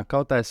viņš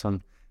nakautēs, un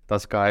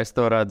tas, kā es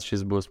to redzu,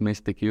 šis būs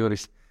Mystic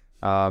Juris.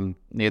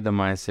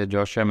 Iedomājies, ja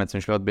Džošs Emets,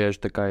 viņš ļoti bieži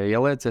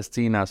ieliecies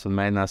cīnās un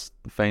mēģinās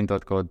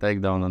feintot kaut ko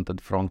takedown un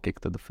tad front kick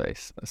to the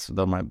face. Es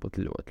domāju,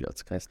 būtu ļoti, ļoti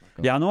skaisti.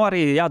 Jā,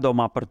 arī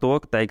jādomā par to,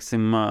 ka,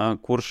 teiksim,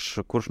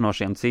 kurš no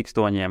šiem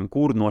cīkstoņiem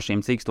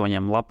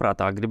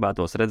labprātāk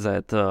gribētos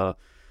redzēt,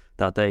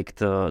 tā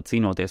teikt,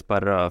 cīnoties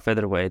par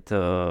featherweight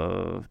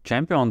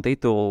čempionu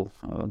titulu,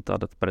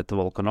 tātad pret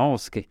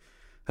Volkanovski.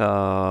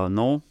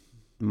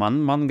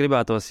 Man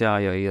gribētos, ja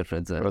ir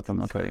redzēt.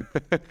 Protams,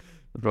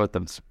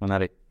 Protams, man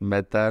arī.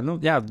 Bet,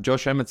 jā,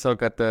 Džošs Emets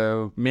savukārt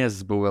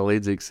miesas būvē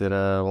līdzīgs ir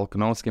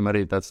Volkanovskim,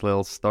 arī tāds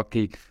liels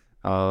stokī,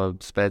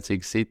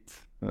 spēcīgs sit,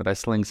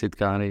 wrestling sit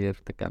kā arī ir.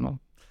 Tā kā,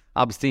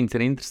 abas cīņas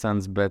ir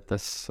interesants, bet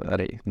es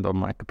arī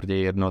domāju, ka pret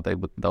Jairu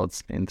noteikti būtu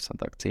daudz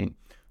interesantāk cīņa.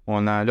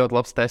 Un ļoti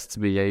labs tests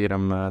bija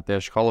Jairam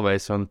tieši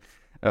Holloway's, un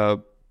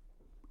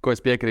ko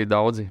es piekrītu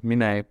daudzi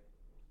minēju,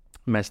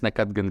 mēs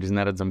nekad gandrīz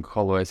neredzam, ka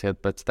Holloway's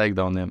iet pēc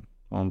takedowniem.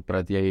 Un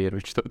pret Jairu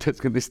viņš to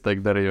diezgan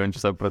izteikti darīja, jo viņš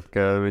saprata,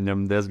 ka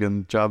viņam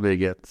diezgan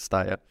čābīgi iet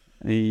stājā.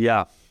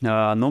 Jā,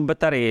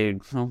 bet arī,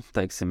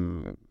 teiksim,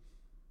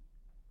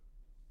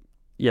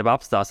 ja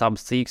apstās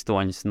abas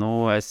cīkstoņas,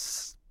 es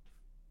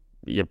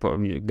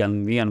gan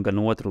vienu,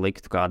 gan otru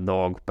liktu kā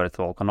dogu pret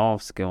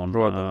Volkanovski, un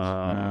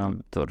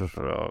tur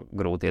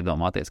grūti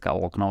iedomāties, kā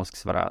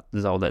Volkanovskis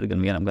varētu zaudēt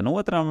gan vienam, gan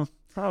otram.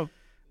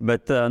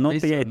 Bet,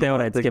 tie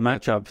teorētiskie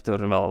matchupi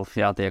tur vēl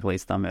jātiek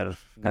līdz tam ir.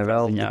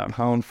 Vēl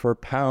pound for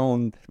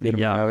pound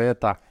pirmajā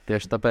vietā.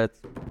 Tieši tāpēc.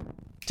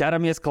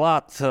 Ķeramies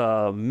klāt.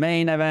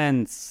 Main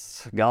events,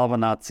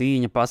 galvenā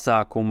cīņa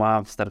pasākumā.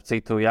 Starp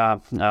citu,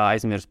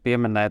 aizmirst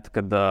pieminēt,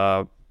 kad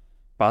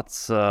pats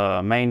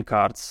main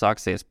cards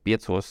sāksies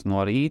 5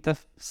 no rīta,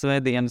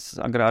 svētdienas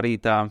agrā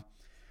rītā.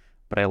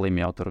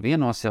 Prelim jau tur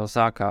 1 jau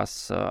sākās,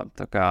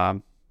 tā kā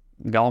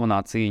galvenā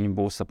cīņa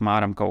būs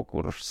apmēram kaut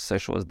kur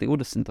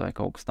 6:20 vai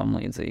kaut kas tam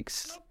līdzīgs.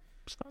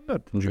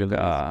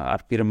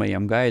 Ar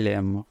pirmajiem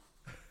gaiļiem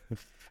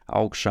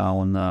augšā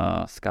un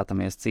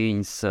skatāmies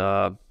cīņas.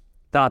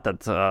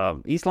 Tātad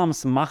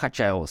Islams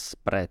Makhačevs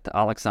pret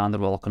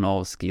Aleksandru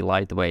Volkanovski,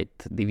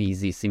 lightweight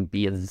divīzija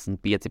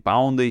 155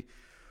 poundi.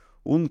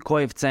 Un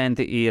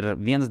koeficienti ir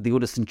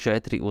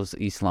 1,24 uz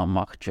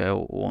Islamu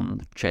Makhačevu un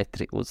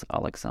 4 uz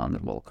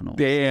Aleksandru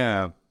Volkanovski.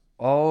 Damn!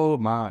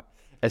 Oh my!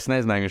 Es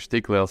nezināju, ka viņš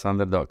tik liels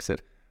underdogs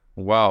ir.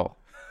 Wow!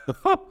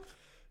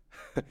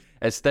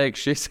 Es teiktu,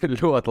 šis ir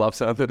ļoti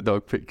labs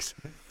underdog picks.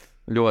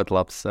 Ļoti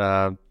labs.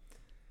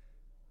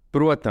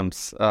 Protams,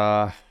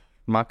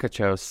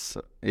 Makhačevs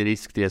ir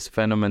izskaties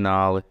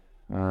fenomenāli.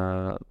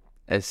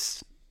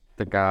 Es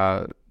tā kā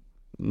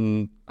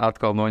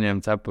atkal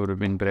noņēmu cepuri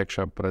viņa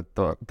priekšā pret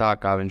to, tā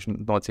kā viņš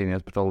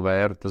nocīnījās pret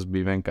Oliveru. Tas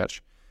bija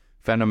vienkārši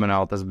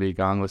fenomenāli. Tas bija,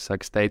 kā angļuiski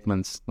saka,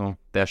 statements.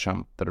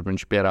 Tiešām tur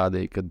viņš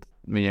pierādīja, ka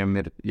viņiem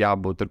ir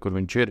jābūt tur, kur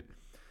viņš ir.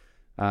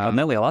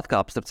 Neliela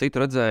atkāpe, starp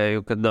citu,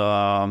 redzēju, kad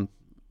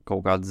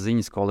kaut kādas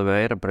ziņas, ko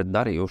Oliveira pret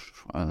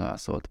Darījušu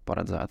esot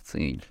paredzēta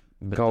cīņa.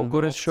 Kaut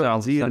kur es šo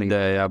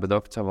dzirdēju, bet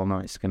oficiāli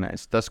nav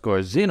izskanējis. Tas, ko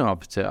es zinu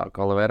oficiāli,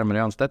 ka Oliveira ir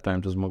jauns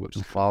tetojums uz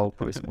muguras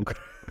lauku vismuk.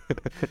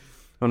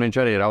 Un viņš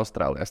arī ir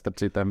Austrālijā, starp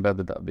citiem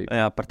bededā bija.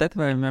 Jā, par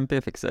tetojumiem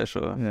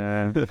piefiksēšu.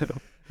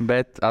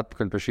 Bet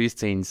atpakaļ pie šīs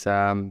cīņas.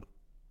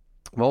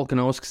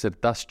 Volkanovskis ir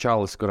tas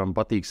čalis, kuram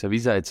patīk sevi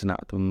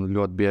izaicināt, un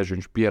ļoti bieži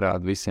viņš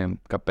pierāda visiem,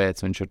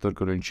 kāpēc viņš ir tur,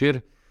 kur viņš ir.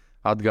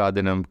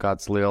 Atgādinam,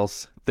 kāds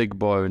liels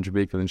tikboy viņš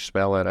bija, kad viņš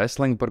spēlēja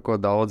wrestling, par ko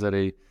daudz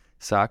arī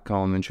saka,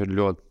 un viņš ir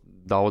ļoti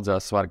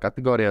daudzās svaru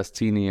kategorijās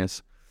cīnījies.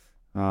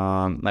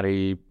 Arī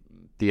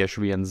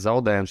tieši viens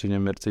zaudējums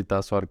viņam ir citā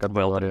svaru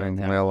kategorijā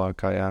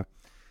lielākā, jā.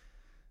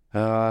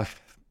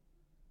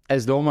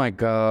 Es domāju,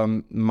 ka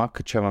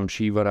Makhačevam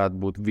šī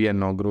varētu būt viena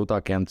no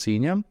grūtākajām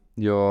cīņām,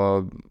 jo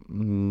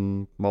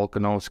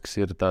Volkanovskis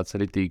ir tāds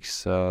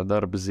ritīgs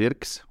darba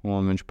zirgs,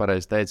 un viņš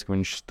pareizi teica, ka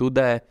viņš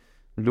studē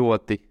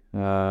ļoti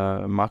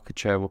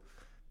Makhačevu,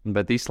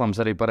 bet Islams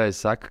arī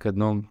pareizi saka, ka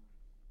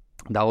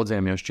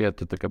daudziem jau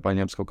šķiet, ka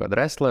paņems kaut kādu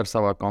wrestleru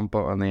savā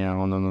kompānijā,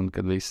 un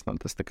kad viss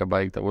tas tā kā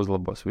baigi tev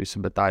uzlabos visu,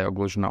 bet tā jau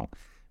gluži nav.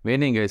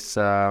 Vienīgais,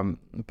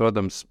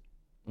 protams,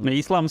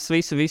 Islams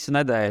visu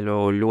nedēļu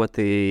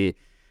ļoti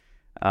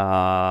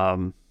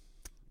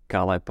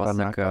kā lai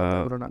pasaka,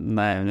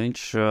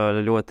 viņš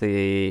ļoti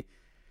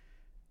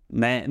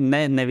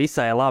ne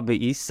visai labi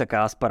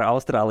izsakās par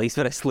Austrālijas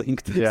wrestling.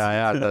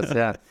 jā, tas,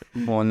 jā.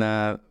 Un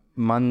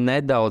man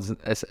nedaudz,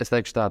 es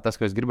teikšu tā, tas,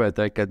 ko es gribēju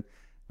teikt,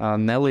 ka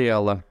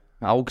neliela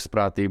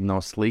augstprātība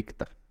nav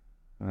slikta,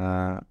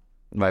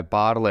 vai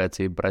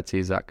pārliecība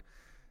precīzāk,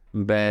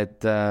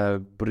 bet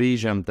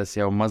brīžam tas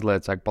jau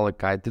mazliet sāk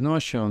palikt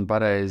kaitinoši, un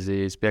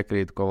pareizi es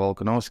piekrītu, ko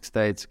Volkanovskis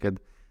teica,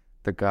 kad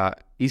tā kā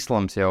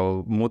Islams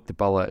jau muti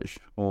palaiž,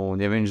 un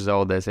ja viņš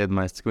zaudēs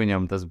iedomājas, ka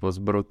viņam tas būs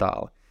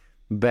brutāli.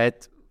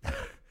 Bet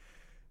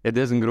ir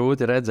diezgan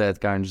grūti redzēt,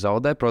 kā viņš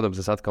zaudē. Protams,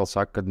 es atkal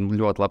saku, ka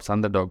ļoti labs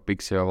underdog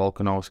picks, jo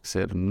Volkanovskis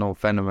ir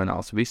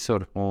fenomenāls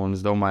visur, un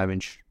es domāju,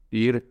 viņš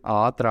ir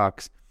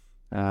ātrāks.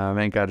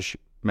 Vienkārši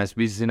mēs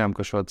visi zinām,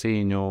 ka šo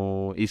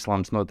cīņu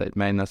Islams noteikti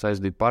mēģinās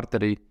aizdīt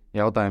parterī.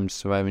 Jautājums,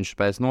 vai viņš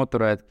spēs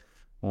noturēt,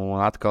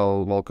 un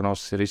atkal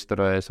Volkanovskis ir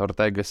izturējis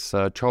Ortegas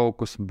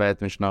čaukus,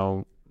 bet viņš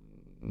nav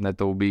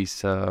netuvu bijis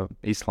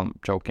Islama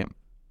čaukiem.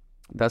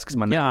 Tas, kas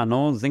man... Jā,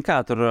 zin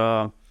kā, tur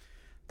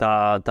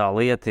tā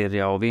lieta ir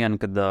jau viena,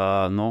 kad,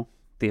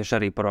 tieši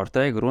arī par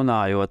Ortegu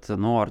runājot,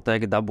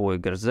 Ortega dabūja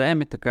gar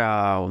zemi, tā kā,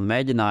 un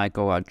mēģināja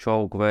kaut kādu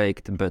čauku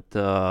veikt, bet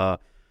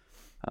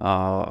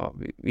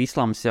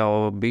Islams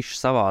jau bišķi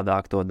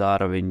savādāk to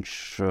dara. Viņš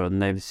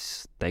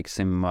nevis,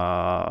 teiksim,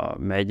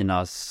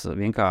 mēģinās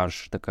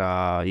vienkārši tā kā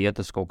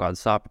iet uz kaut kādu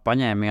sāpju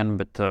paņēmienu,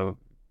 bet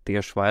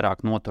tieši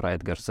vairāk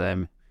noturēt gar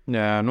zemi.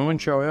 Jā, nu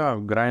viņš jau,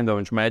 grindo,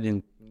 viņš mēģina,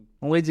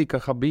 līdzīgi kā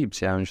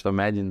Habibs, viņš to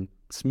mēģina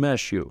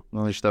smash you.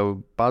 Viņš tev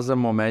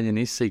pazemo,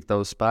 mēģina izsīkt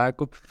tavu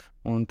spēku,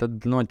 un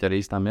tad noķer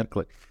īstā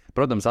mirklī.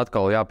 Protams,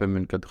 atkal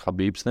jāpiemina, ka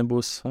Habibs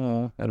nebūs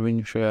ar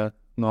viņu šajā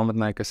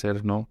nometnē, kas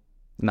ir,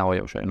 nav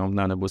jau šajā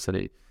nometnē, nebūs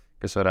arī,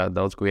 kas varētu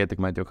daudz ko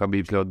ietekmēt, jo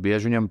Habibs ļoti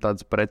bieži viņam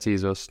tādus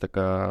precīzos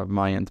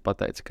mājientus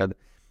pateica, kad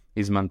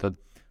izmantot.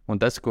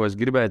 Un tas, ko es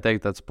gribēju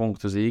teikt, tāds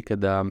punkts uz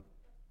kad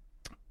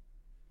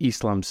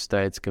Islams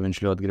teica, ka viņš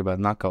ļoti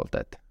gribētu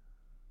nakautēt,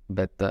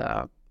 bet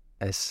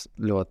es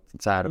ļoti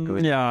ceru, ka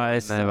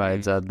viņš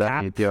nevajadzētu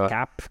darīt, jo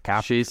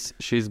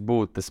šis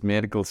būtu tas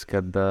mirklis,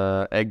 kad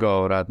ego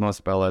varētu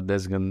nospēlēt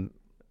diezgan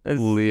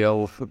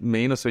lielu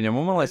mīnusu viņam.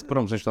 Un, man liekas,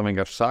 protams, viņš to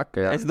vienkārši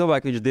saka. Jā. Es domāju,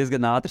 ka viņš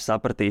diezgan ātri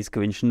sapratīs,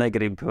 ka viņš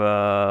negrib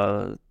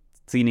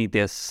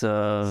cīnīties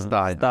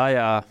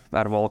stājā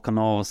ar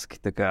Volkanovski.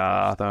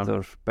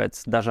 Tur pēc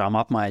dažām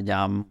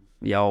apmaiņām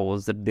jau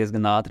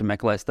diezgan ātri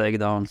meklēs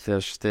takedowns.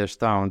 Tieši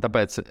tā. Un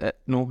tāpēc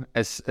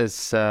es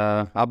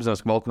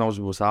apzinos, ka Volkanovs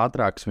būs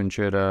ātrāks.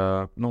 Viņš ir,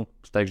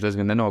 es teikšu,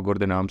 diezgan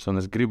nenogurdināms, un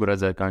es gribu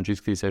redzēt, kā viņš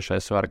izskatīsies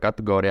šajā svara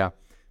kategorijā.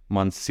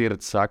 Man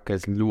sirds saka, ka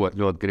es ļoti,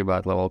 ļoti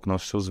gribētu, lai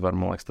Volkanovs uzvar.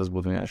 Man liekas, tas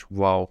būtu vienkārši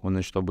wow, un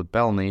viņš to būtu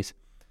pelnījis.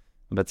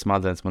 Bet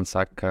smadzenes man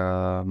saka, ka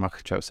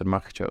Makhačevs ir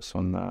Makhačevs,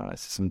 un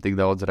es esmu tik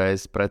daudz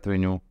reizes pret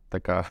viņu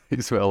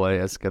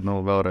izvēlējies, ka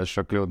vēlreiz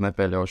šo kļūdu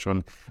nepieļaušu.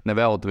 Un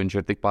nevelti viņš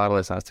ir tik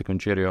pārliecināts, cik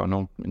viņš ir, jo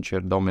viņš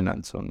ir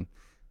dominants. Un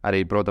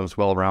arī, protams,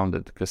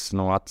 well-rounded, kas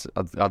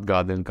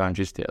atgādina, kā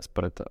viņš izties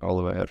pret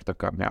Oliveru.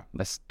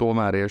 Es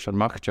tomēr iešu ar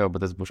Makhačevu,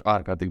 bet es būšu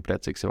ārkārtīgi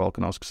priecīgs, ja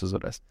Volkanovs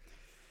uzvarēs.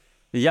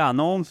 Jā,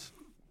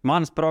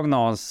 manas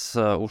prognozes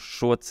uz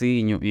šo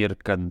cīņu ir,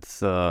 kad,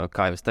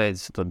 kā jau es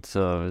teicu, tad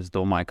es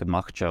domāju, ka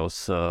Makhačevs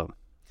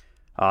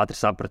ātri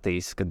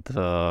sapratīs, ka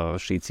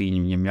šī cīņa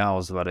viņam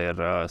jāuzvar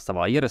ir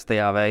savā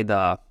ierastajā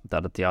veidā.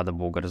 Tātad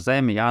jādabū gar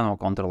zemi,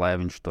 jānokontrolē,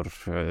 viņš tur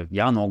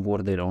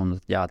jānogurdina un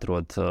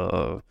jāatrod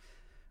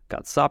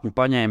kāds sāpņu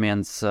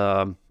paņēmiens.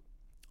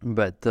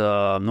 Bet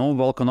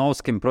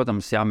Volkanovskim,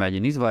 protams,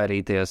 jāmēģina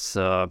izvairīties.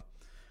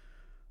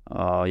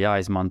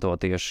 Jāizmanto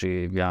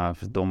tieši,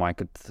 es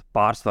domāju, ka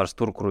pārsvars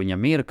tur, kur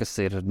viņam ir, kas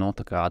ir,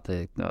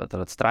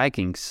 tāds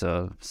strikings,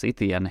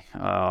 sitieni.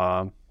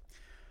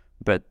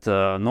 Bet,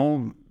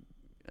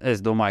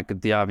 es domāju,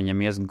 ka,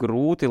 viņam ies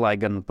grūti, lai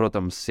gan,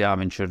 protams,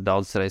 viņš ir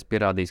daudz reizes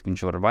pierādījis, ka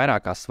viņš var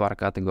vairākās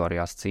svara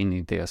kategorijās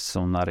cīnīties,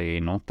 un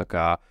arī,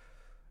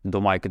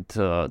 domāju, ka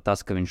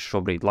tas, ka viņš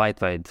šobrīd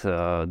lightweight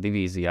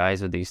divīzijā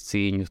aizvedīs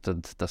cīņu,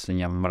 tad tas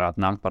viņam varētu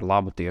nākt par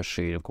labu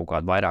tieši kaut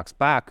kādu vairāk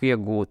spēku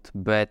iegūt,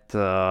 bet,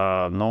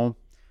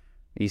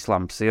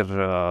 Islams ir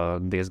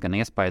diezgan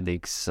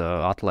iespaidīgs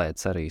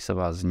atlēts arī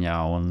savā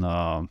ziņā, un,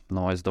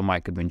 es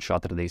domāju, ka viņš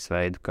atradīs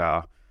veidu,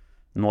 kā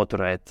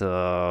noturēt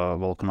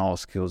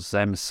Volkanovski uz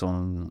zemes,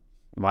 un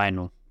vai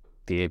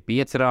tie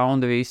 5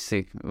 raundi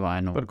visi,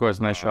 vai par ko es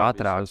nešaubu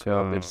ātrāk.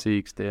 Ir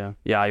sīksti, jā.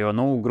 Jā, jo,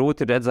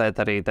 grūti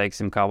redzēt arī,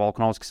 teiksim, kā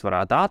Volkanovskis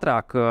varētu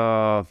ātrāk,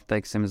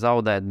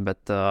 zaudēt,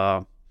 bet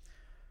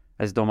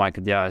es domāju,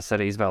 ka, es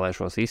arī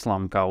izvēlēšos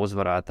Islamu kā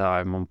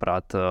uzvarētāju.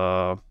 Manuprāt,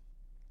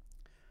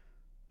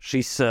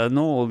 šis,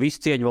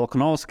 visu cieņu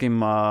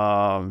Volkanovskim,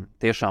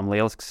 tiešām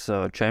lielisks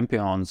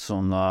čempions,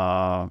 un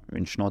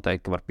viņš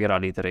noteikti var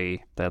pierādīt arī,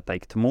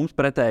 mums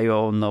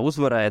pretējo un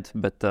uzvarēt,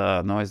 bet,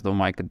 es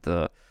domāju,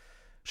 ka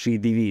šī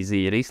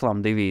divīzija ir Islama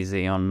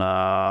divīzija, un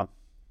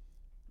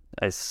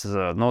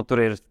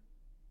tur ir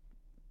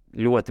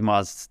ļoti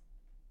maz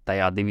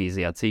tajā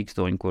divīzijā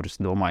cīkstoņu, kurus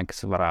domāju,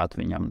 kas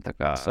varētu viņam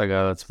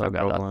sagādāt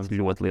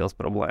ļoti liels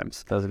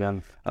problēmas. Tas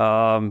gan.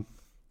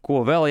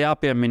 Ko vēl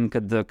jāpiemina,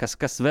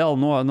 kas vēl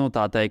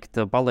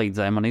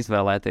palīdzēja man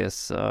izvēlēties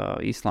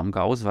Islamu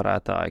kā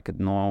uzvarētāju, kad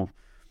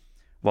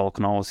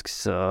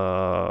Volkanovskis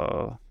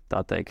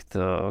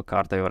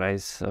kārtējo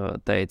reizi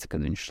teica, ka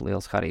viņš ir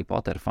liels Harry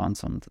Potter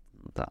fans, un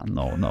tā,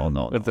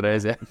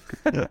 Reiz, jā.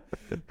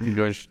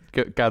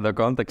 Kādā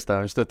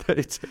kontekstā viņš to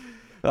teica?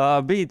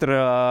 Bija tur,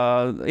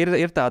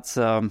 ir tāds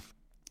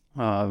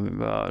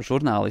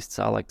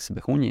žurnālists Aleks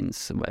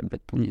Behuņins, vai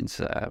Betuņins,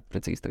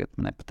 precīzi tagad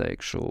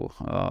nepateikšu,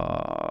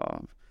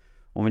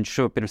 un viņš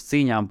pirms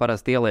cīņām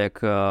parasti ieliek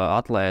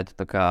atlētu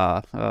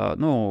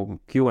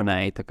Q&A,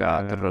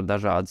 tur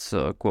dažādas,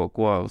 ko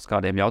uz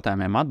kādiem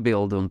jautājumiem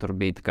atbild, un tur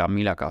bija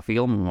mīļākā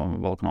filma,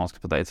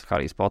 Volkanovskis pateica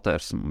Harijs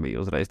Poters, un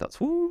bija uzreiz tāds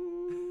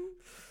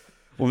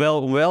Un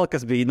vēl,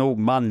 kas bija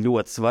man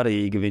ļoti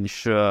svarīgi, viņš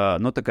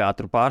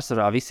tur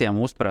pārsvarā visiem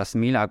uzprasa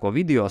mīļāko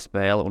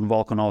videospēli, un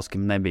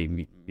Volkanovskim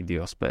nebija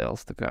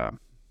videospēles.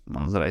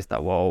 Man uzreiz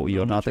tā, wow,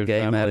 you're not a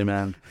gamer.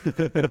 Man.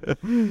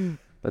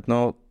 Bet,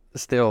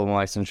 still, man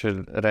liekas, viņš ir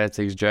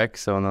rēcīgs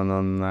džeks, un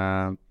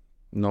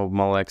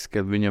man liekas,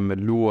 ka viņam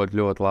ir ļoti,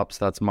 ļoti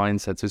labs tāds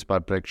mindsets vispār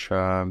priekš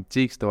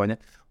cīkstoņa.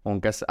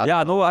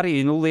 Jā,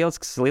 arī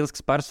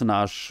lielisks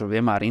personāžs,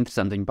 vienmēr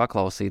interesanti viņu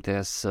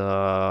paklausīties.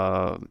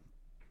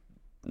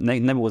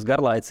 nebūs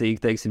garlaicīgi,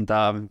 teiksim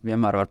tā,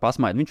 vienmēr var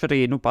pasmaidīt. Viņš arī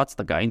pats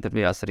tā kā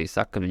intervijās arī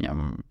saka, ka viņam,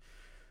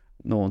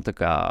 tā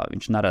kā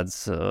viņš neredz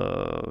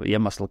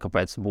iemeslu,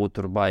 kāpēc būtu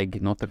tur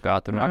baigi, tā kā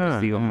tur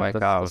agresīvam vai kā.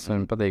 Tas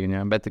viņam patīk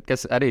viņam, bet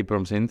kas arī,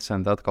 protams,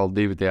 interesanti, atkal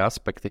divi tie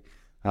aspekti.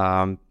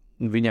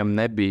 Viņam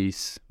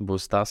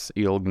būs tas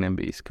ilgi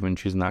nebijis, ka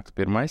viņš iznāks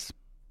pirmais,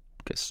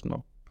 kas,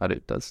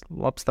 arī tāds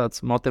labs tāds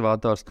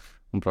motivators,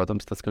 un,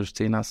 protams, tas, ka viņš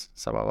cīnās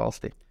savā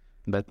valstī.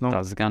 Bet,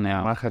 tas gan, jā.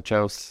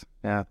 Makhačevs,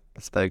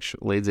 es teikšu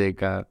līdzīgi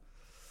kā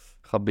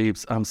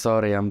Habibs, I'm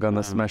sorry, I'm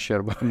gonna smash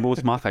your body.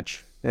 Būs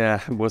Makhač.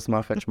 Būs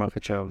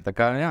Makhačev. Tā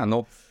kā,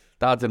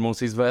 tāds ir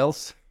mūsu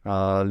izvēles.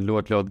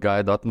 Ļoti, ļoti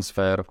gaidu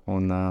atmosfēru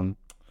un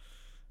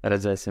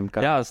redzēsim,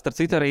 kā. Jā, starp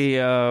citu arī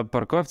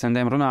par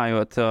koeficientiem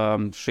runājot,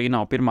 šī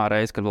nav pirmā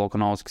reize, kad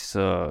Volkanovskis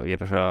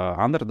ir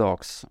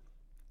underdogs.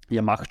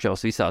 Ja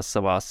Makhačevs visās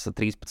savās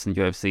 13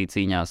 UFC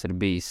cīņās ir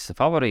bijis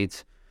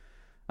favorīts.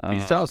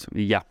 Visās?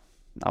 Jā.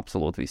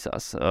 Absolūti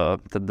visās.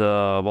 Tad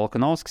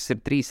Volkanovskis ir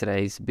 3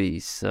 reizes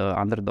bijis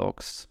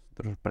underdogs.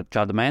 Tur pret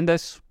Čādu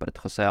Mendesu, pret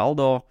Jose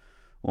Aldo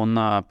un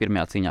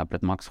pirmajā cīņā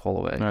pret Maksu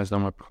Holloway. Es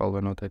domāju, par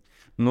Holloway noteikti.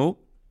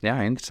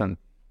 Interesanti.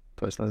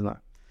 To es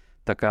nezināju.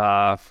 Tā kā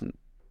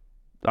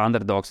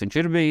underdogs viņš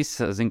ir bijis,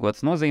 zinu, ko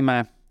tas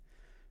nozīmē,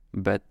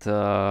 bet,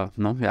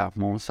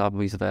 mums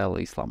abu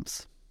izvēle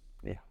Islams.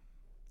 Jā.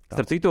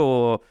 Starp citu,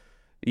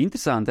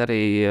 interesanti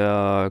arī,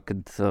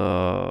 kad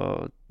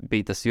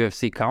bija tas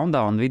UFC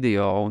countdown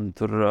video, un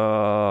tur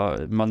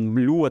man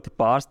ļoti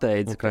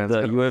pārsteidza, kad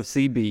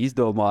UFC bija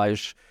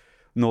izdomājuši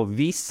no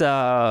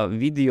visa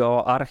video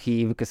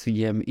arhīva, kas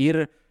viņiem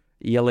ir,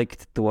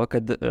 ielikt to,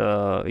 kad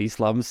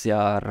Islams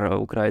ar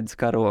Ukrainas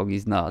karogu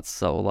iznāca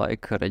savu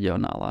laiku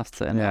reģionālā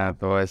scēnā. Jā,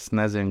 to es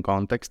nezinu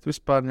kontekstu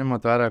vispār,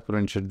 ņemot vērā, kur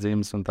viņš ir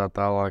dzimis un tā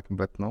tālāk,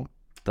 bet,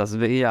 Tas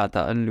bija,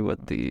 tā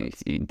ļoti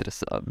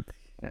interesanti.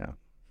 Jā.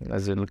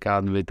 Nezinu,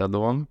 kāda bija tā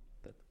doma.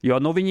 Jo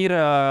viņi ir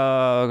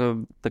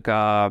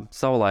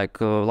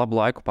savulaik labu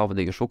laiku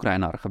pavadījuši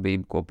Ukrainā ar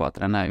Habību kopā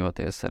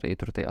trenējoties arī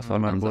tur tajās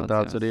organizācijās. Varbūt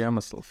tāds ir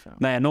iemesls. Jā.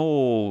 Nē,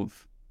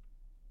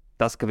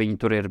 tas, ka viņi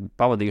tur ir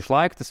pavadījuši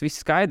laiku, tas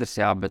viss skaidrs,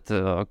 jā, bet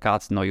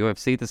kāds no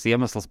UFC tas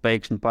iemesls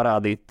pēkšņi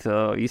parādīt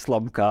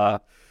Islamu kā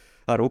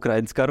ar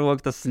Ukrainas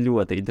karogu, tas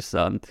ļoti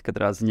interesanti.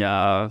 Katrā ziņā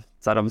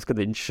cerams, ka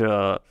viņš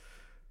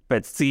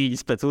pēc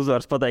cīņas, pēc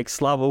uzvaras pateiks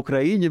slavu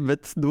Ukraiņi,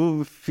 bet,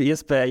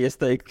 iespēja, es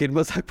teiktu, ka ir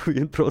mazāk par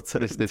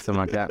 1%.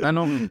 Visticamāk, jā.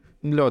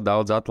 Ļoti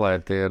daudz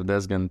atlēti ir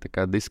diezgan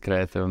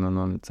diskrēti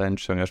un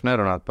cenšas vienkārši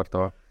nerunāt par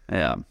to.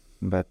 Jā.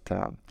 Bet,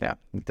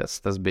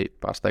 tas bija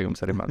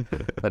pārsteigums arī man.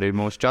 Arī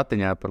mūsu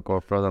chatiņā, par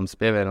ko, protams,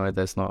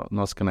 pievienojoties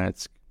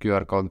noskanēts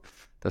QR kodu,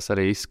 tas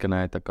arī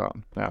izskanēja, tā kā,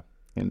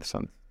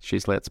 interesanti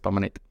šīs lietas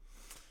pamanīt.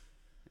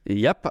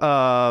 Jep,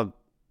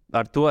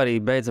 ar to arī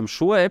beidzam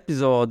šo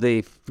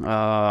epizodi.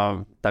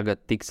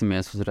 Tagad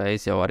tiksimies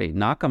uzreiz jau arī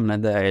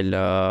nākamnedēļ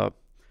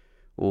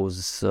uz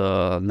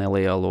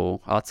nelielu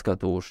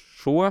atskatu uz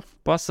šo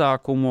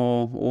pasākumu,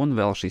 un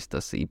vēl šis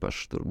tas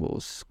īpašs tur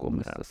būs, ko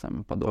mēs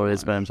esam padomājuši.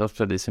 Iespējams,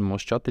 apspriedīsim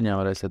mūsu chatiņā,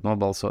 varēsiet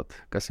nobalsot,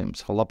 kas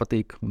jums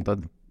patīk, un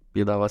tad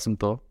piedāvāsim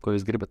to, ko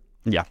jūs gribat.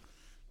 Jā.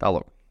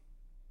 Tālāk.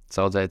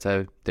 Saudzēju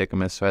ceļu,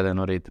 tiekamies svētdien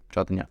no rīta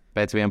chatiņā.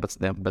 Pēc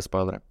 11. bez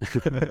spoileriem.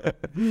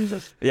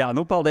 Jā,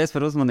 paldies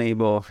par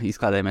uzmanību.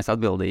 Izklādējamies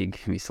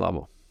atbildīgi. Visu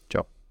labu.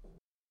 Čau.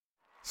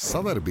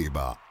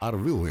 Savarbībā ar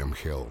William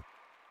Hill.